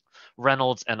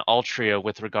Reynolds and Altria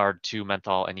with regard to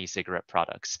menthol and e-cigarette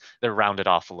products. They're rounded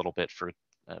off a little bit for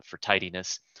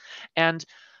tidiness. And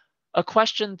a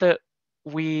question that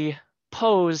we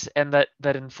pose and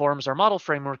that informs our model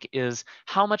framework is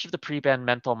how much of the pre-ban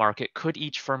menthol market could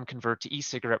each firm convert to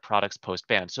e-cigarette products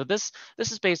post-ban? So this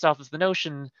is based off of the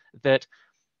notion that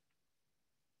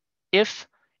if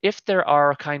there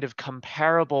are kind of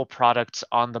comparable products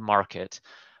on the market,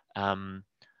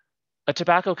 a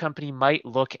tobacco company might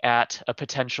look at a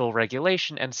potential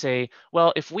regulation and say,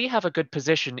 well, if we have a good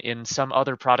position in some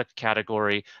other product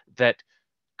category that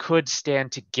could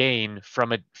stand to gain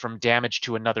from damage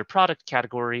to another product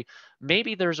category,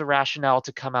 maybe there's a rationale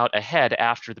to come out ahead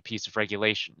after the piece of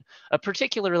regulation,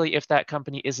 particularly if that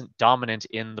company isn't dominant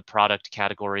in the product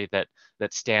category that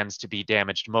stands to be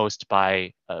damaged most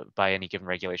by any given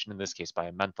regulation, in this case by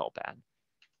a menthol ban.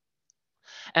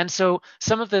 And so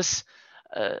some of this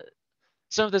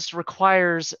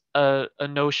requires a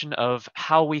notion of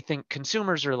how we think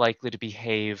consumers are likely to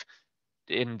behave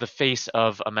in the face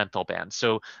of a menthol ban.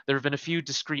 So there have been a few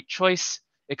discrete choice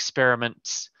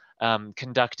experiments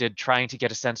conducted trying to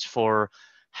get a sense for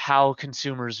how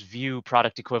consumers view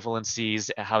product equivalencies,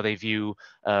 how they view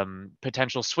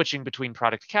potential switching between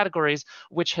product categories,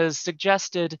 which has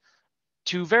suggested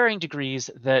to varying degrees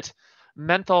that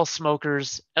menthol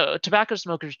smokers, tobacco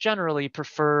smokers generally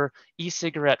prefer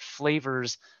e-cigarette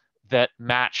flavors that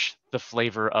match the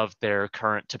flavor of their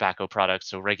current tobacco products.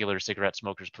 So regular cigarette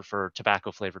smokers prefer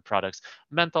tobacco flavored products.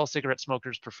 Menthol cigarette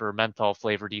smokers prefer menthol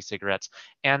flavored e-cigarettes,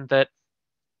 and that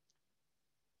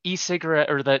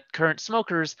current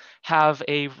smokers have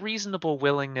a reasonable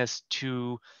willingness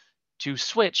to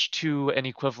switch to an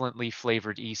equivalently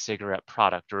flavored e-cigarette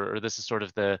product, or this is sort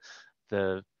of the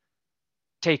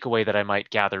takeaway that I might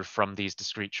gather from these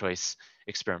discrete choice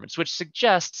experiments, which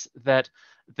suggests that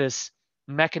this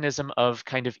mechanism of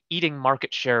kind of eating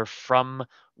market share from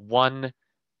one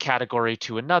category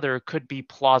to another could be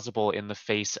plausible in the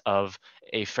face of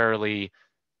a fairly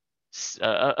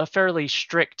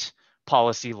strict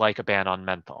policy like a ban on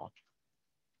menthol.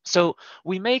 So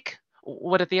we make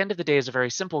what at the end of the day is a very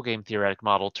simple game theoretic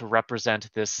model to represent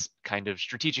this kind of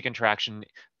strategic interaction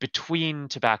between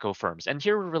tobacco firms. And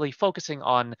here we're really focusing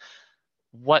on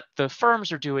what the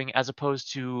firms are doing as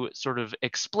opposed to sort of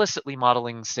explicitly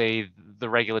modeling, say, the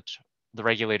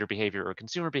regulator behavior or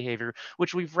consumer behavior,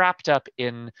 which we've wrapped up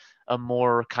in a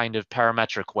more kind of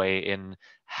parametric way in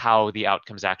how the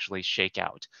outcomes actually shake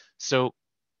out. So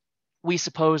we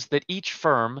suppose that each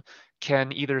firm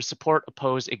can either support,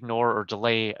 oppose, ignore, or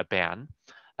delay a ban.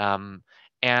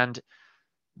 And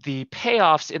the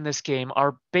payoffs in this game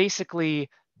are basically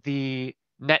the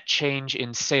net change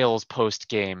in sales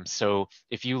post-game. So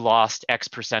if you lost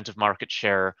X% of market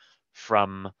share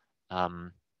from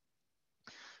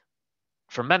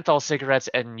menthol cigarettes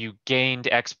and you gained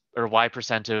X or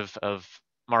Y% of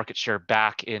market share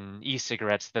back in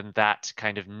e-cigarettes, then that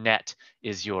kind of net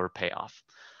is your payoff.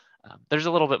 There's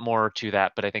a little bit more to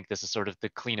that, but I think this is sort of the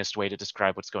cleanest way to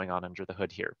describe what's going on under the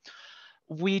hood here.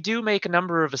 We do make a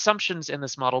number of assumptions in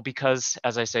this model because,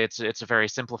 as I say, it's a very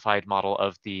simplified model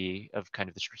of kind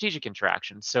of the strategic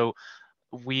interaction. So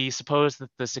we suppose that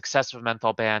the success of a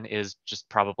menthol ban is just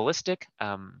probabilistic.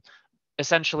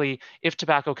 Essentially, if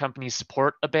tobacco companies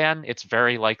support a ban, it's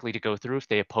very likely to go through. If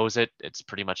they oppose it, it's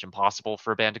pretty much impossible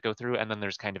for a ban to go through. And then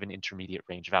there's kind of an intermediate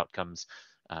range of outcomes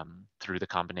through the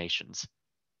combinations.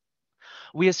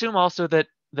 We assume also that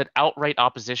that outright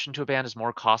opposition to a ban is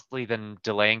more costly than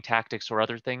delaying tactics or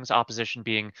other things. Opposition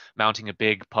being mounting a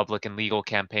big public and legal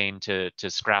campaign to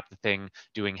scrap the thing,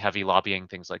 doing heavy lobbying,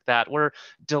 things like that. Where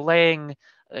delaying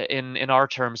in our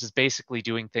terms is basically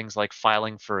doing things like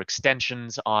filing for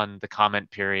extensions on the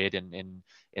comment period and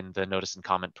in the notice and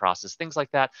comment process, things like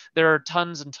that. There are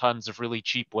tons and tons of really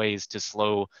cheap ways to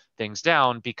slow things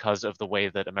down because of the way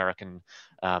that American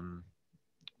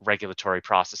regulatory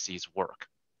processes work.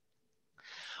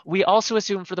 We also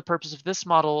assume for the purpose of this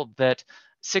model that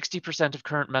 60% of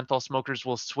current menthol smokers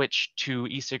will switch to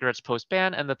e-cigarettes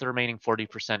post-ban and that the remaining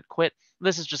 40% quit.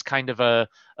 This is just kind of a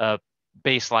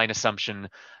baseline assumption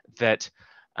that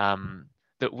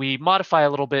that we modify a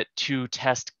little bit to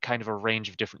test kind of a range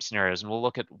of different scenarios. And we'll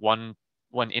look at one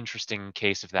interesting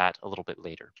case of that a little bit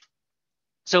later.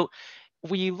 So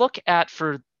we look at,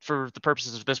 for the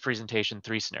purposes of this presentation,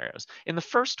 3 scenarios. In the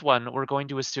first one, we're going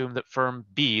to assume that firm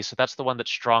B, so that's the one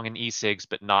that's strong in e-cigs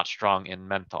but not strong in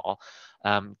menthol,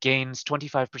 gains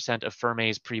 25% of firm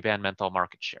A's pre-ban menthol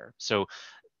market share. So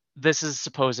this is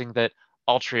supposing that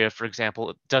Altria, for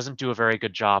example, doesn't do a very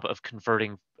good job of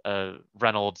converting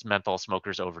Reynolds menthol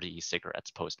smokers over to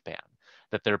e-cigarettes post-ban,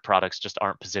 that their products just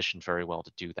aren't positioned very well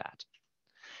to do that.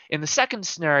 In the second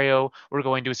scenario, we're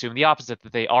going to assume the opposite,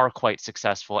 that they are quite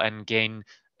successful and gain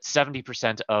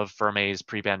 70% of firm A's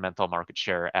pre-ban menthol market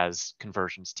share as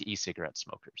conversions to e-cigarette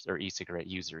smokers or e-cigarette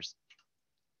users.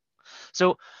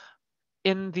 So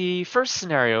in the first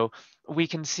scenario, we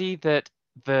can see that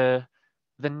the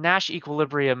Nash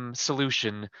equilibrium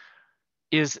solution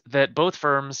is that both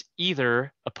firms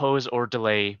either oppose or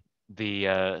delay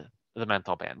the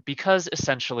menthol ban, because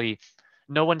essentially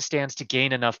no one stands to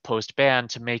gain enough post-ban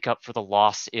to make up for the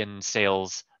loss in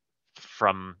sales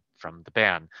from the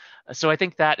ban. So I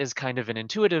think that is kind of an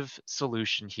intuitive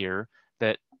solution here,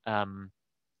 that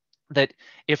that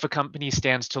if a company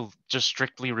stands to just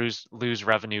strictly lose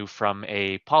revenue from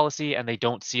a policy and they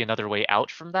don't see another way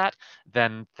out from that,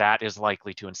 then that is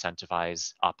likely to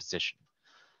incentivize opposition.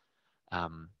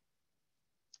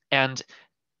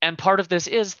 And part of this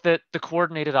is that the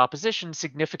coordinated opposition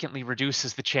significantly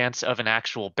reduces the chance of an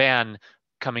actual ban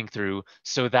coming through.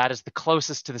 So that is the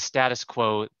closest to the status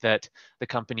quo that the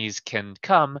companies can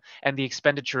come, and the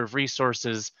expenditure of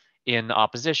resources in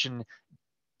opposition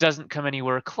doesn't come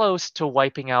anywhere close to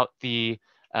wiping out the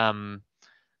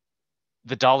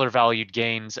dollar valued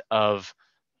gains of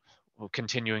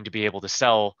continuing to be able to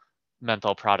sell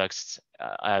menthol products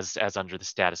as under the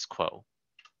status quo.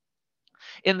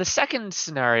 In the second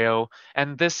scenario,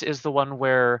 and this is the one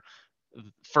where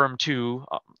firm 2,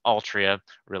 Altria,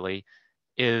 really,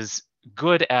 is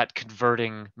good at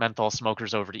converting menthol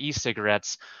smokers over to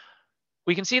e-cigarettes,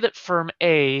 we can see that firm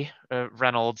A,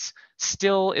 Reynolds,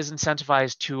 still is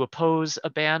incentivized to oppose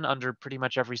a ban under pretty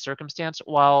much every circumstance,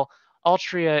 while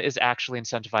Altria is actually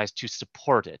incentivized to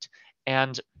support it.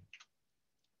 And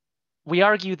we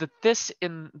argue that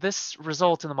this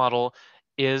result in the model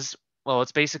is, well,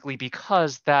 it's basically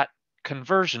because that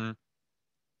conversion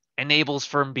enables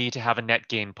firm B to have a net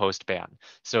gain post-ban.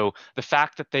 So the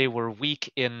fact that they were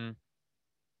weak in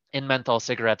menthol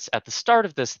cigarettes at the start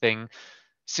of this thing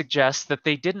suggests that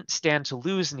they didn't stand to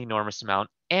lose an enormous amount.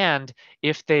 And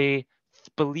if they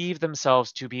believe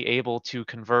themselves to be able to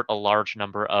convert a large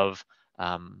number of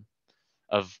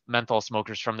menthol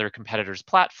smokers from their competitor's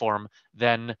platform,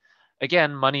 then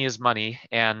again, money is money,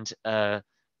 and that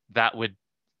would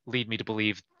lead me to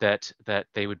believe that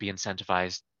they would be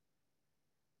incentivized.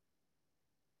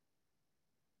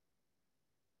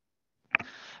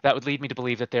 That would lead me to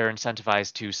believe that they're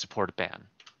incentivized to support a ban.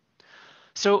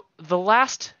 So the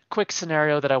last quick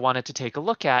scenario that I wanted to take a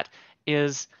look at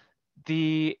is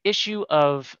the issue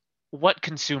of what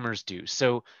consumers do.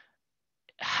 So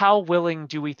how willing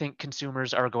do we think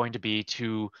consumers are going to be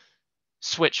to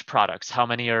switch products? How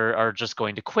many are just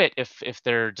going to quit if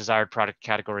their desired product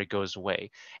category goes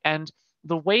away? And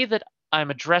the way that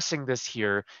I'm addressing this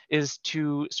here is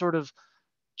to sort of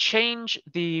change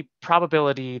the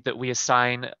probability that we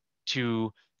assign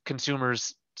to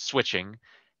consumers switching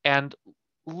and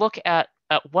look at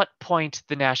what point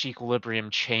the Nash equilibrium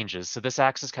changes. So this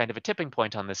acts as kind of a tipping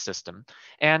point on this system.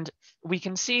 And we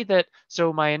can see that,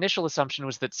 so my initial assumption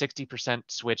was that 60%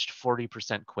 switched,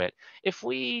 40% quit. If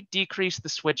we decrease the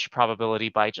switch probability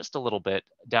by just a little bit,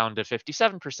 down to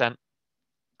 57%,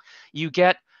 you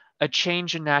get a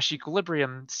change in Nash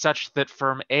equilibrium such that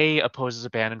firm A opposes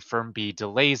a ban and firm B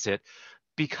delays it,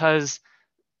 because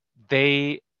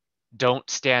they don't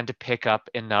stand to pick up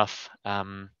enough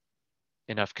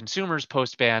consumers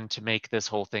post-ban to make this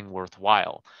whole thing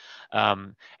worthwhile.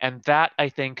 And that, I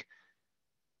think,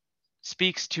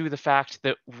 speaks to the fact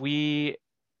that we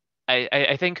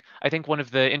I think one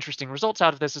of the interesting results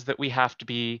out of this is that we have to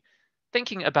be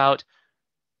thinking about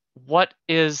what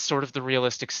is sort of the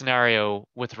realistic scenario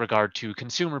with regard to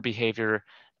consumer behavior,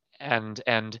 and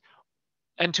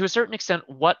to a certain extent,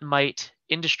 what might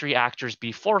industry actors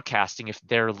be forecasting if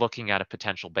they're looking at a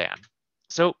potential ban.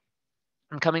 So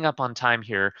I'm coming up on time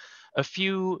here. A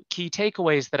few key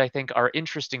takeaways that I think are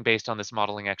interesting based on this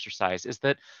modeling exercise is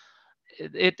that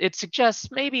it suggests,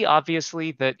 maybe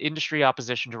obviously, that industry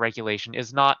opposition to regulation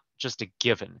is not just a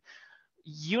given.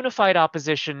 Unified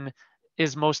opposition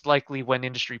is most likely when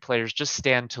industry players just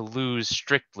stand to lose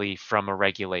strictly from a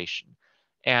regulation.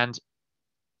 And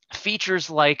features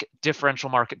like differential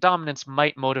market dominance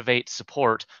might motivate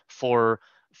support for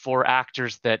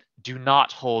actors that do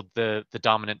not hold the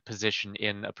dominant position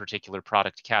in a particular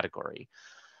product category.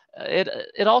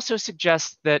 It also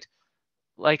suggests that,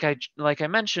 like I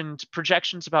mentioned,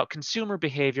 projections about consumer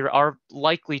behavior are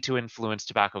likely to influence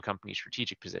tobacco company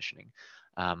strategic positioning.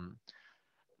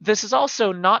 This is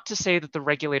also not to say that the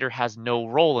regulator has no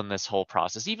role in this whole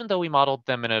process. Even though we modeled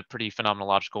them in a pretty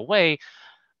phenomenological way,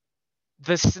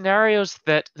 the scenarios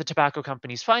that the tobacco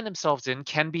companies find themselves in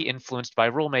can be influenced by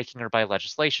rulemaking or by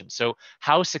legislation. So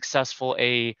how successful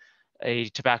a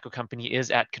tobacco company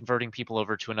is at converting people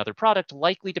over to another product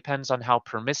likely depends on how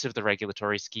permissive the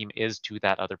regulatory scheme is to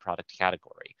that other product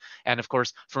category. And of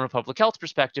course, from a public health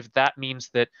perspective, that means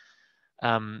that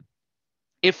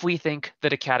if we think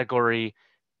that a category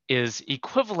is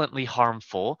equivalently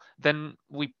harmful, then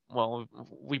we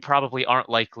probably aren't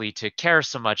likely to care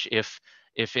so much if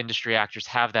industry actors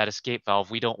have that escape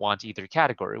valve. We don't want either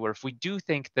category. Where if we do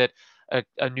think that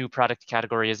a new product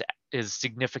category is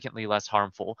significantly less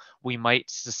harmful, we might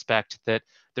suspect that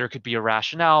there could be a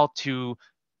rationale to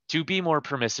be more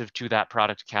permissive to that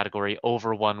product category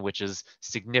over one which is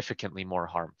significantly more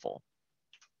harmful.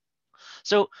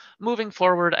 So moving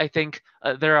forward, I think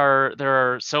there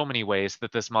are so many ways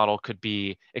that this model could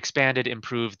be expanded,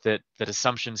 improved, that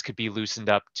assumptions could be loosened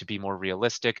up to be more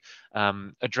realistic,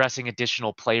 addressing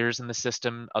additional players in the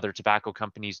system, other tobacco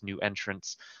companies, new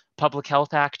entrants, public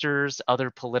health actors, other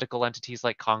political entities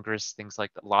like Congress, things like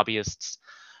lobbyists.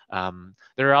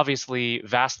 There are obviously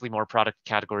vastly more product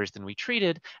categories than we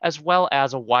treated, as well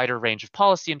as a wider range of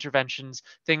policy interventions,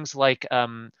 things like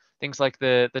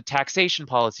the taxation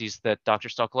policies that Dr.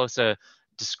 Stoklosa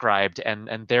described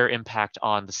and their impact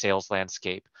on the sales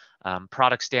landscape,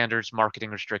 product standards,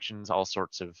 marketing restrictions, all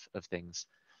sorts of things.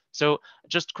 So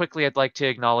just quickly, I'd like to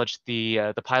acknowledge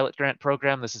the pilot grant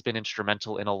program. This has been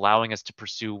instrumental in allowing us to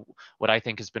pursue what I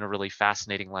think has been a really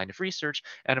fascinating line of research.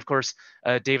 And of course,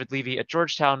 David Levy at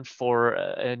Georgetown for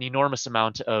an enormous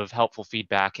amount of helpful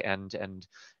feedback and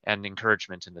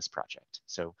encouragement in this project.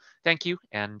 So thank you,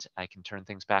 and I can turn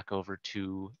things back over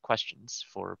to questions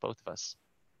for both of us.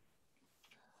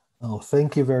 Oh,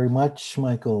 thank you very much,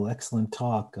 Michael. Excellent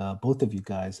talk. Both of you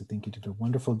guys, I think you did a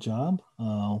wonderful job.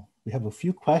 We have a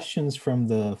few questions from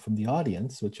the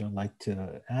audience, which I'd like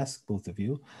to ask both of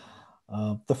you.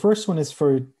 The first one is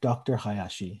for Dr.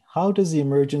 Hayashi. How does the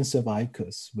emergence of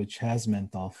IQOS, which has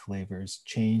menthol flavors,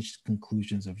 change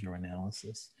conclusions of your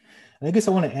analysis? And I guess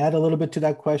I want to add a little bit to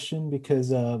that question because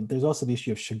there's also the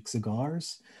issue of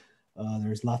cigars.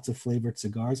 There's lots of flavored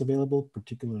cigars available,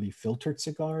 particularly filtered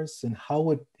cigars. And how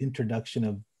would introduction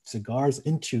of cigars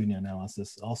into your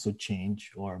analysis also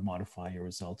change or modify your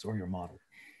results or your model?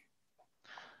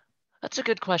 That's a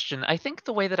good question. I think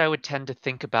the way that I would tend to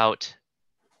think about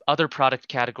other product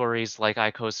categories like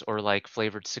IQOS or like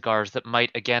flavored cigars that might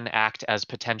again act as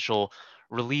potential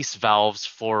release valves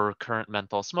for current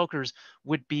menthol smokers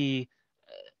would be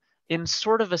in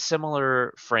sort of a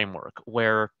similar framework,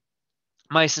 where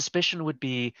my suspicion would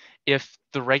be if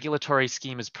the regulatory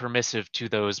scheme is permissive to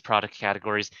those product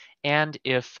categories and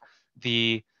if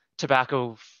the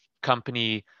tobacco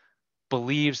company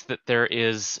believes that there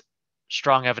is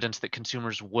strong evidence that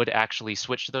consumers would actually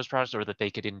switch to those products, or that they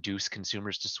could induce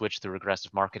consumers to switch through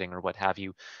aggressive marketing or what have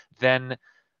you, then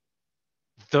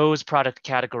those product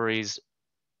categories,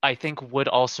 I think, would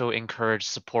also encourage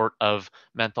support of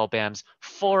menthol bans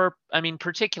for,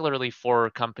 particularly for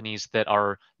companies that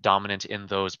are dominant in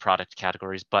those product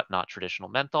categories, but not traditional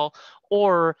menthol.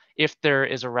 Or if there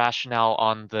is a rationale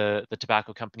on the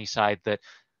tobacco company side that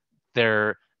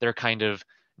their kind of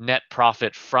net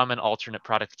profit from an alternate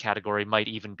product category might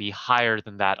even be higher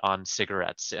than that on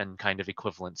cigarettes and kind of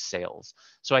equivalent sales.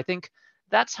 So I think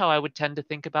that's how I would tend to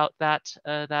think about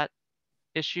that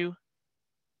issue.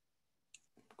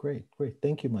 Great.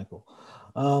 Thank you, Michael.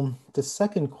 The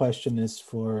second question is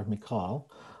for Michal.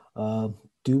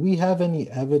 Do we have any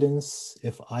evidence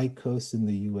if IQOS in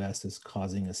the US is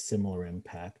causing a similar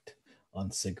impact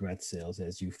on cigarette sales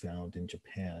as you found in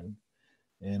Japan?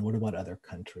 And what about other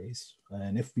countries?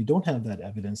 And if we don't have that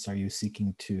evidence, are you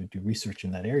seeking to do research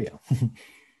in that area?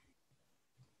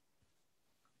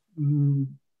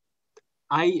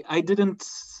 I didn't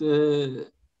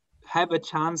have a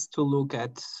chance to look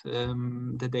at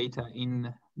the data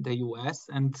in the US,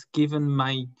 and given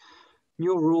my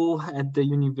new role at the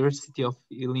University of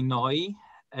Illinois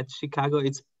at Chicago,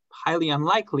 it's highly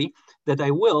unlikely that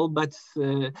I will, but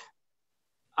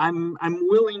I'm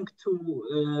willing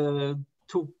to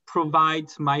provide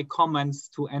my comments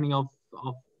to any of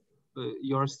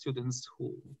your students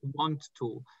who want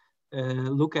to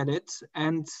look at it,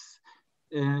 and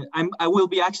I will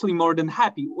be actually more than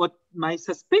happy. What my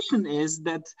suspicion is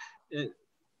that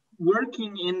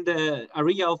working in the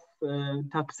area of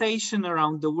taxation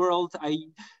around the world,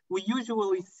 we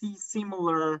usually see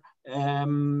similar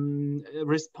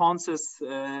responses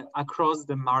across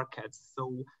the markets.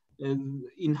 So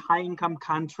in high-income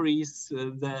countries,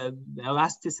 the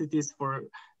elasticities for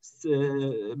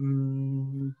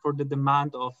the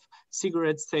demand of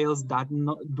cigarette sales that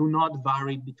do not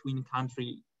vary between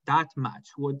countries that much.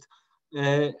 What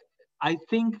I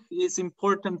think is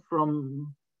important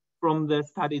from the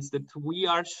studies that we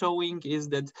are showing is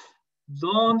that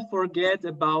don't forget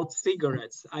about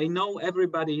cigarettes. I know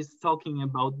everybody is talking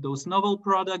about those novel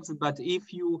products, but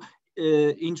if you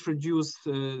introduce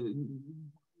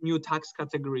new tax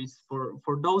categories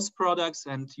for those products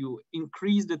and you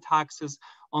increase the taxes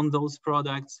on those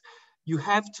products, you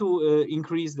have to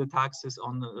increase the taxes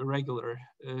on regular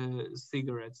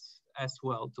cigarettes as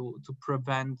well to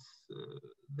prevent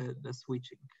the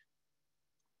switching.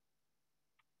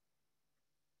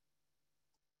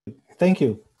 Thank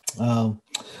you. I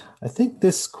think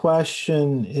this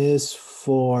question is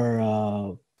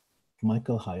for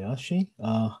Michael Hayashi.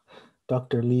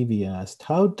 Dr. Levy asked,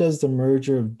 how does the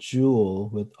merger of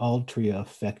Juul with Altria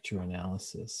affect your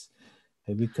analysis?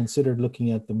 Have you considered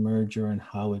looking at the merger and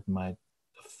how it might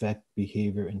affect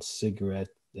behavior in cigarette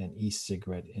and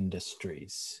e-cigarette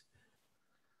industries?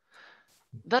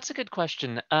 That's a good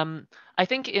question. I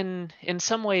think in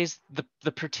some ways,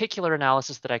 the particular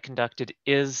analysis that I conducted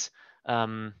is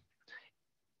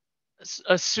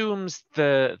assumes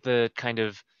the kind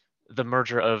of the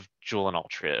merger of Juul and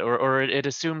Altria, or it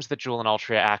assumes that Juul and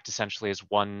Altria act essentially as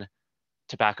one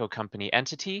tobacco company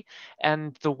entity.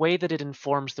 And the way that it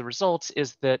informs the results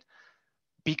is that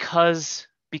because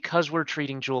we're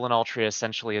treating Juul and Altria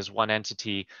essentially as one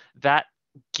entity, that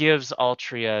gives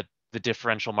Altria the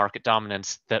differential market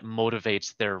dominance that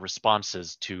motivates their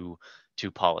responses to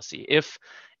policy. If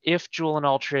Juul and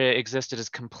Altria existed as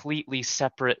completely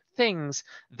separate things,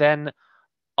 then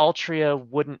Altria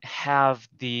wouldn't have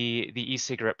the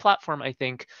e-cigarette platform, I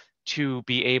think, to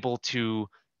be able to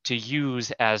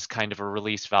use as kind of a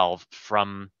release valve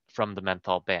from the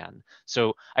menthol ban.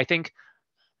 So I think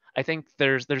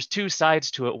there's two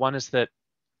sides to it. One is that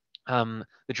the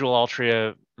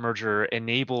Juul-Altria merger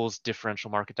enables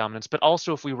differential market dominance, but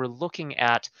also if we were looking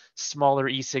at smaller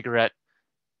e-cigarette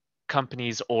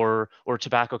companies or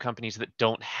tobacco companies that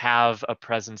don't have a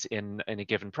presence in a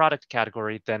given product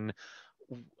category, then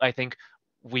I think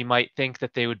we might think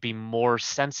that they would be more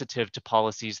sensitive to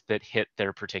policies that hit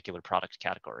their particular product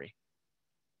category.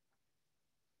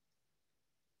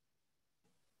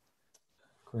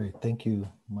 Great, thank you,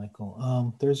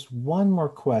 Michael. There's one more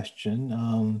question,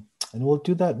 and we'll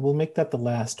do that. We'll make that the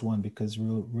last one because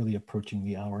we're really approaching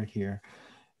the hour here.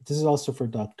 This is also for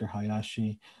Dr.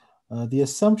 Hayashi. The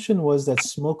assumption was that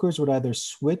smokers would either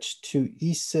switch to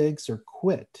e-cigs or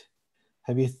quit.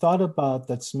 Have you thought about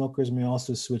that smokers may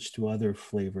also switch to other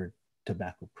flavored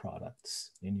tobacco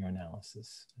products in your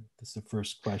analysis? That's the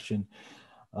first question.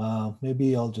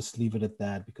 Maybe I'll just leave it at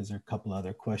that because there are a couple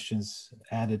other questions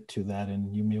added to that,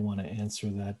 and you may want to answer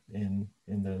that in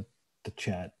the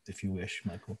chat if you wish,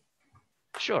 Michael.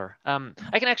 Sure.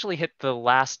 I can actually hit the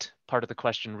last part of the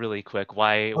question really quick,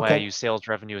 why I use sales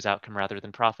revenue as outcome rather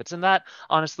than profits. And that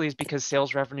honestly is because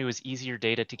sales revenue is easier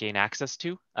data to gain access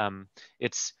to.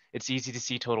 It's easy to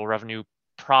see total revenue.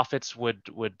 Profits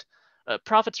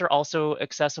profits are also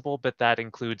accessible, but that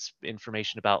includes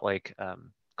information about like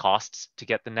costs to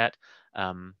get the net.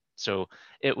 So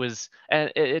it was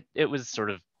sort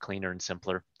of cleaner and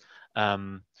simpler.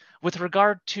 With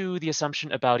regard to the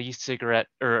assumption about e-cigarette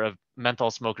or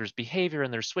menthol smokers' behavior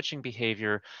and their switching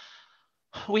behavior,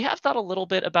 we have thought a little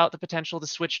bit about the potential to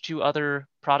switch to other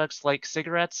products like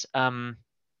cigarettes. I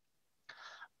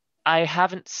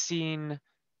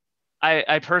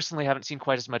personally haven't seen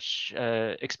quite as much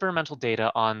experimental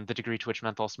data on the degree to which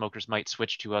menthol smokers might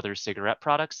switch to other cigarette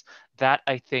products. That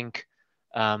I think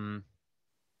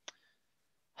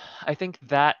I think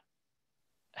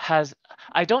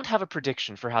I don't have a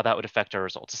prediction for how that would affect our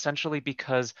results, essentially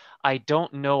because I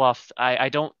don't know I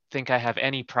don't think I have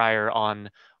any prior on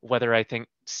whether I think,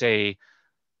 say,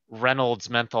 Reynolds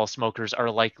menthol smokers are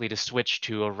likely to switch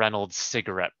to a Reynolds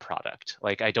cigarette product.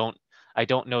 Like I don't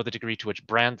know the degree to which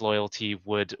brand loyalty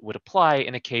would apply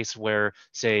in a case where,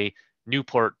 say,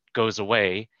 Newport goes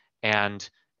away and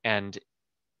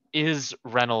is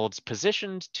Reynolds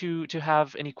positioned to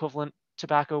have an equivalent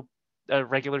tobacco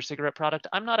regular cigarette product?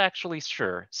 I'm not actually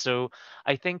sure. So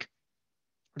I think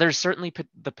there's certainly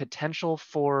the potential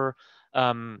for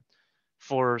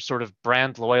sort of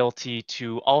brand loyalty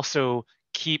to also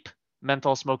keep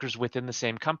menthol smokers within the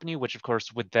same company, which of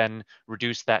course would then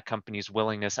reduce that company's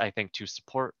willingness, I think, to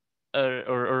support,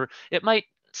 or it might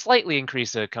slightly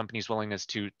increase a company's willingness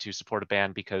to support a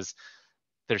ban because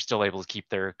they're still able to keep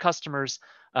their customers.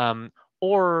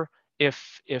 Or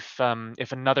if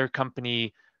another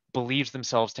company believes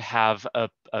themselves to have a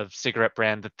cigarette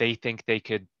brand that they think they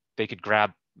could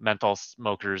grab menthol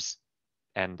smokers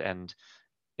and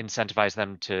incentivize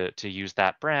them to use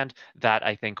that brand, that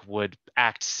I think would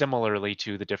act similarly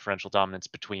to the differential dominance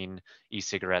between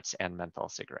e-cigarettes and menthol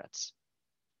cigarettes.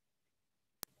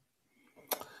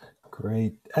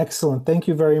 Great. Excellent. Thank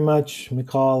you very much,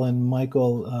 Michal and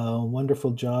Michael.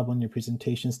 Wonderful job on your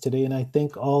presentations today. And I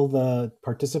thank all the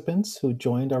participants who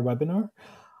joined our webinar.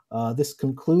 This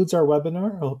concludes our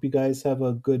webinar. I hope you guys have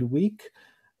a good week.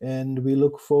 And we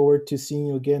look forward to seeing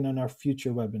you again on our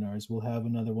future webinars. We'll have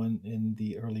another one in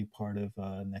the early part of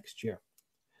next year.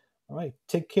 All right.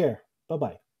 Take care.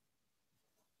 Bye-bye.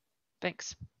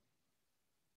 Thanks.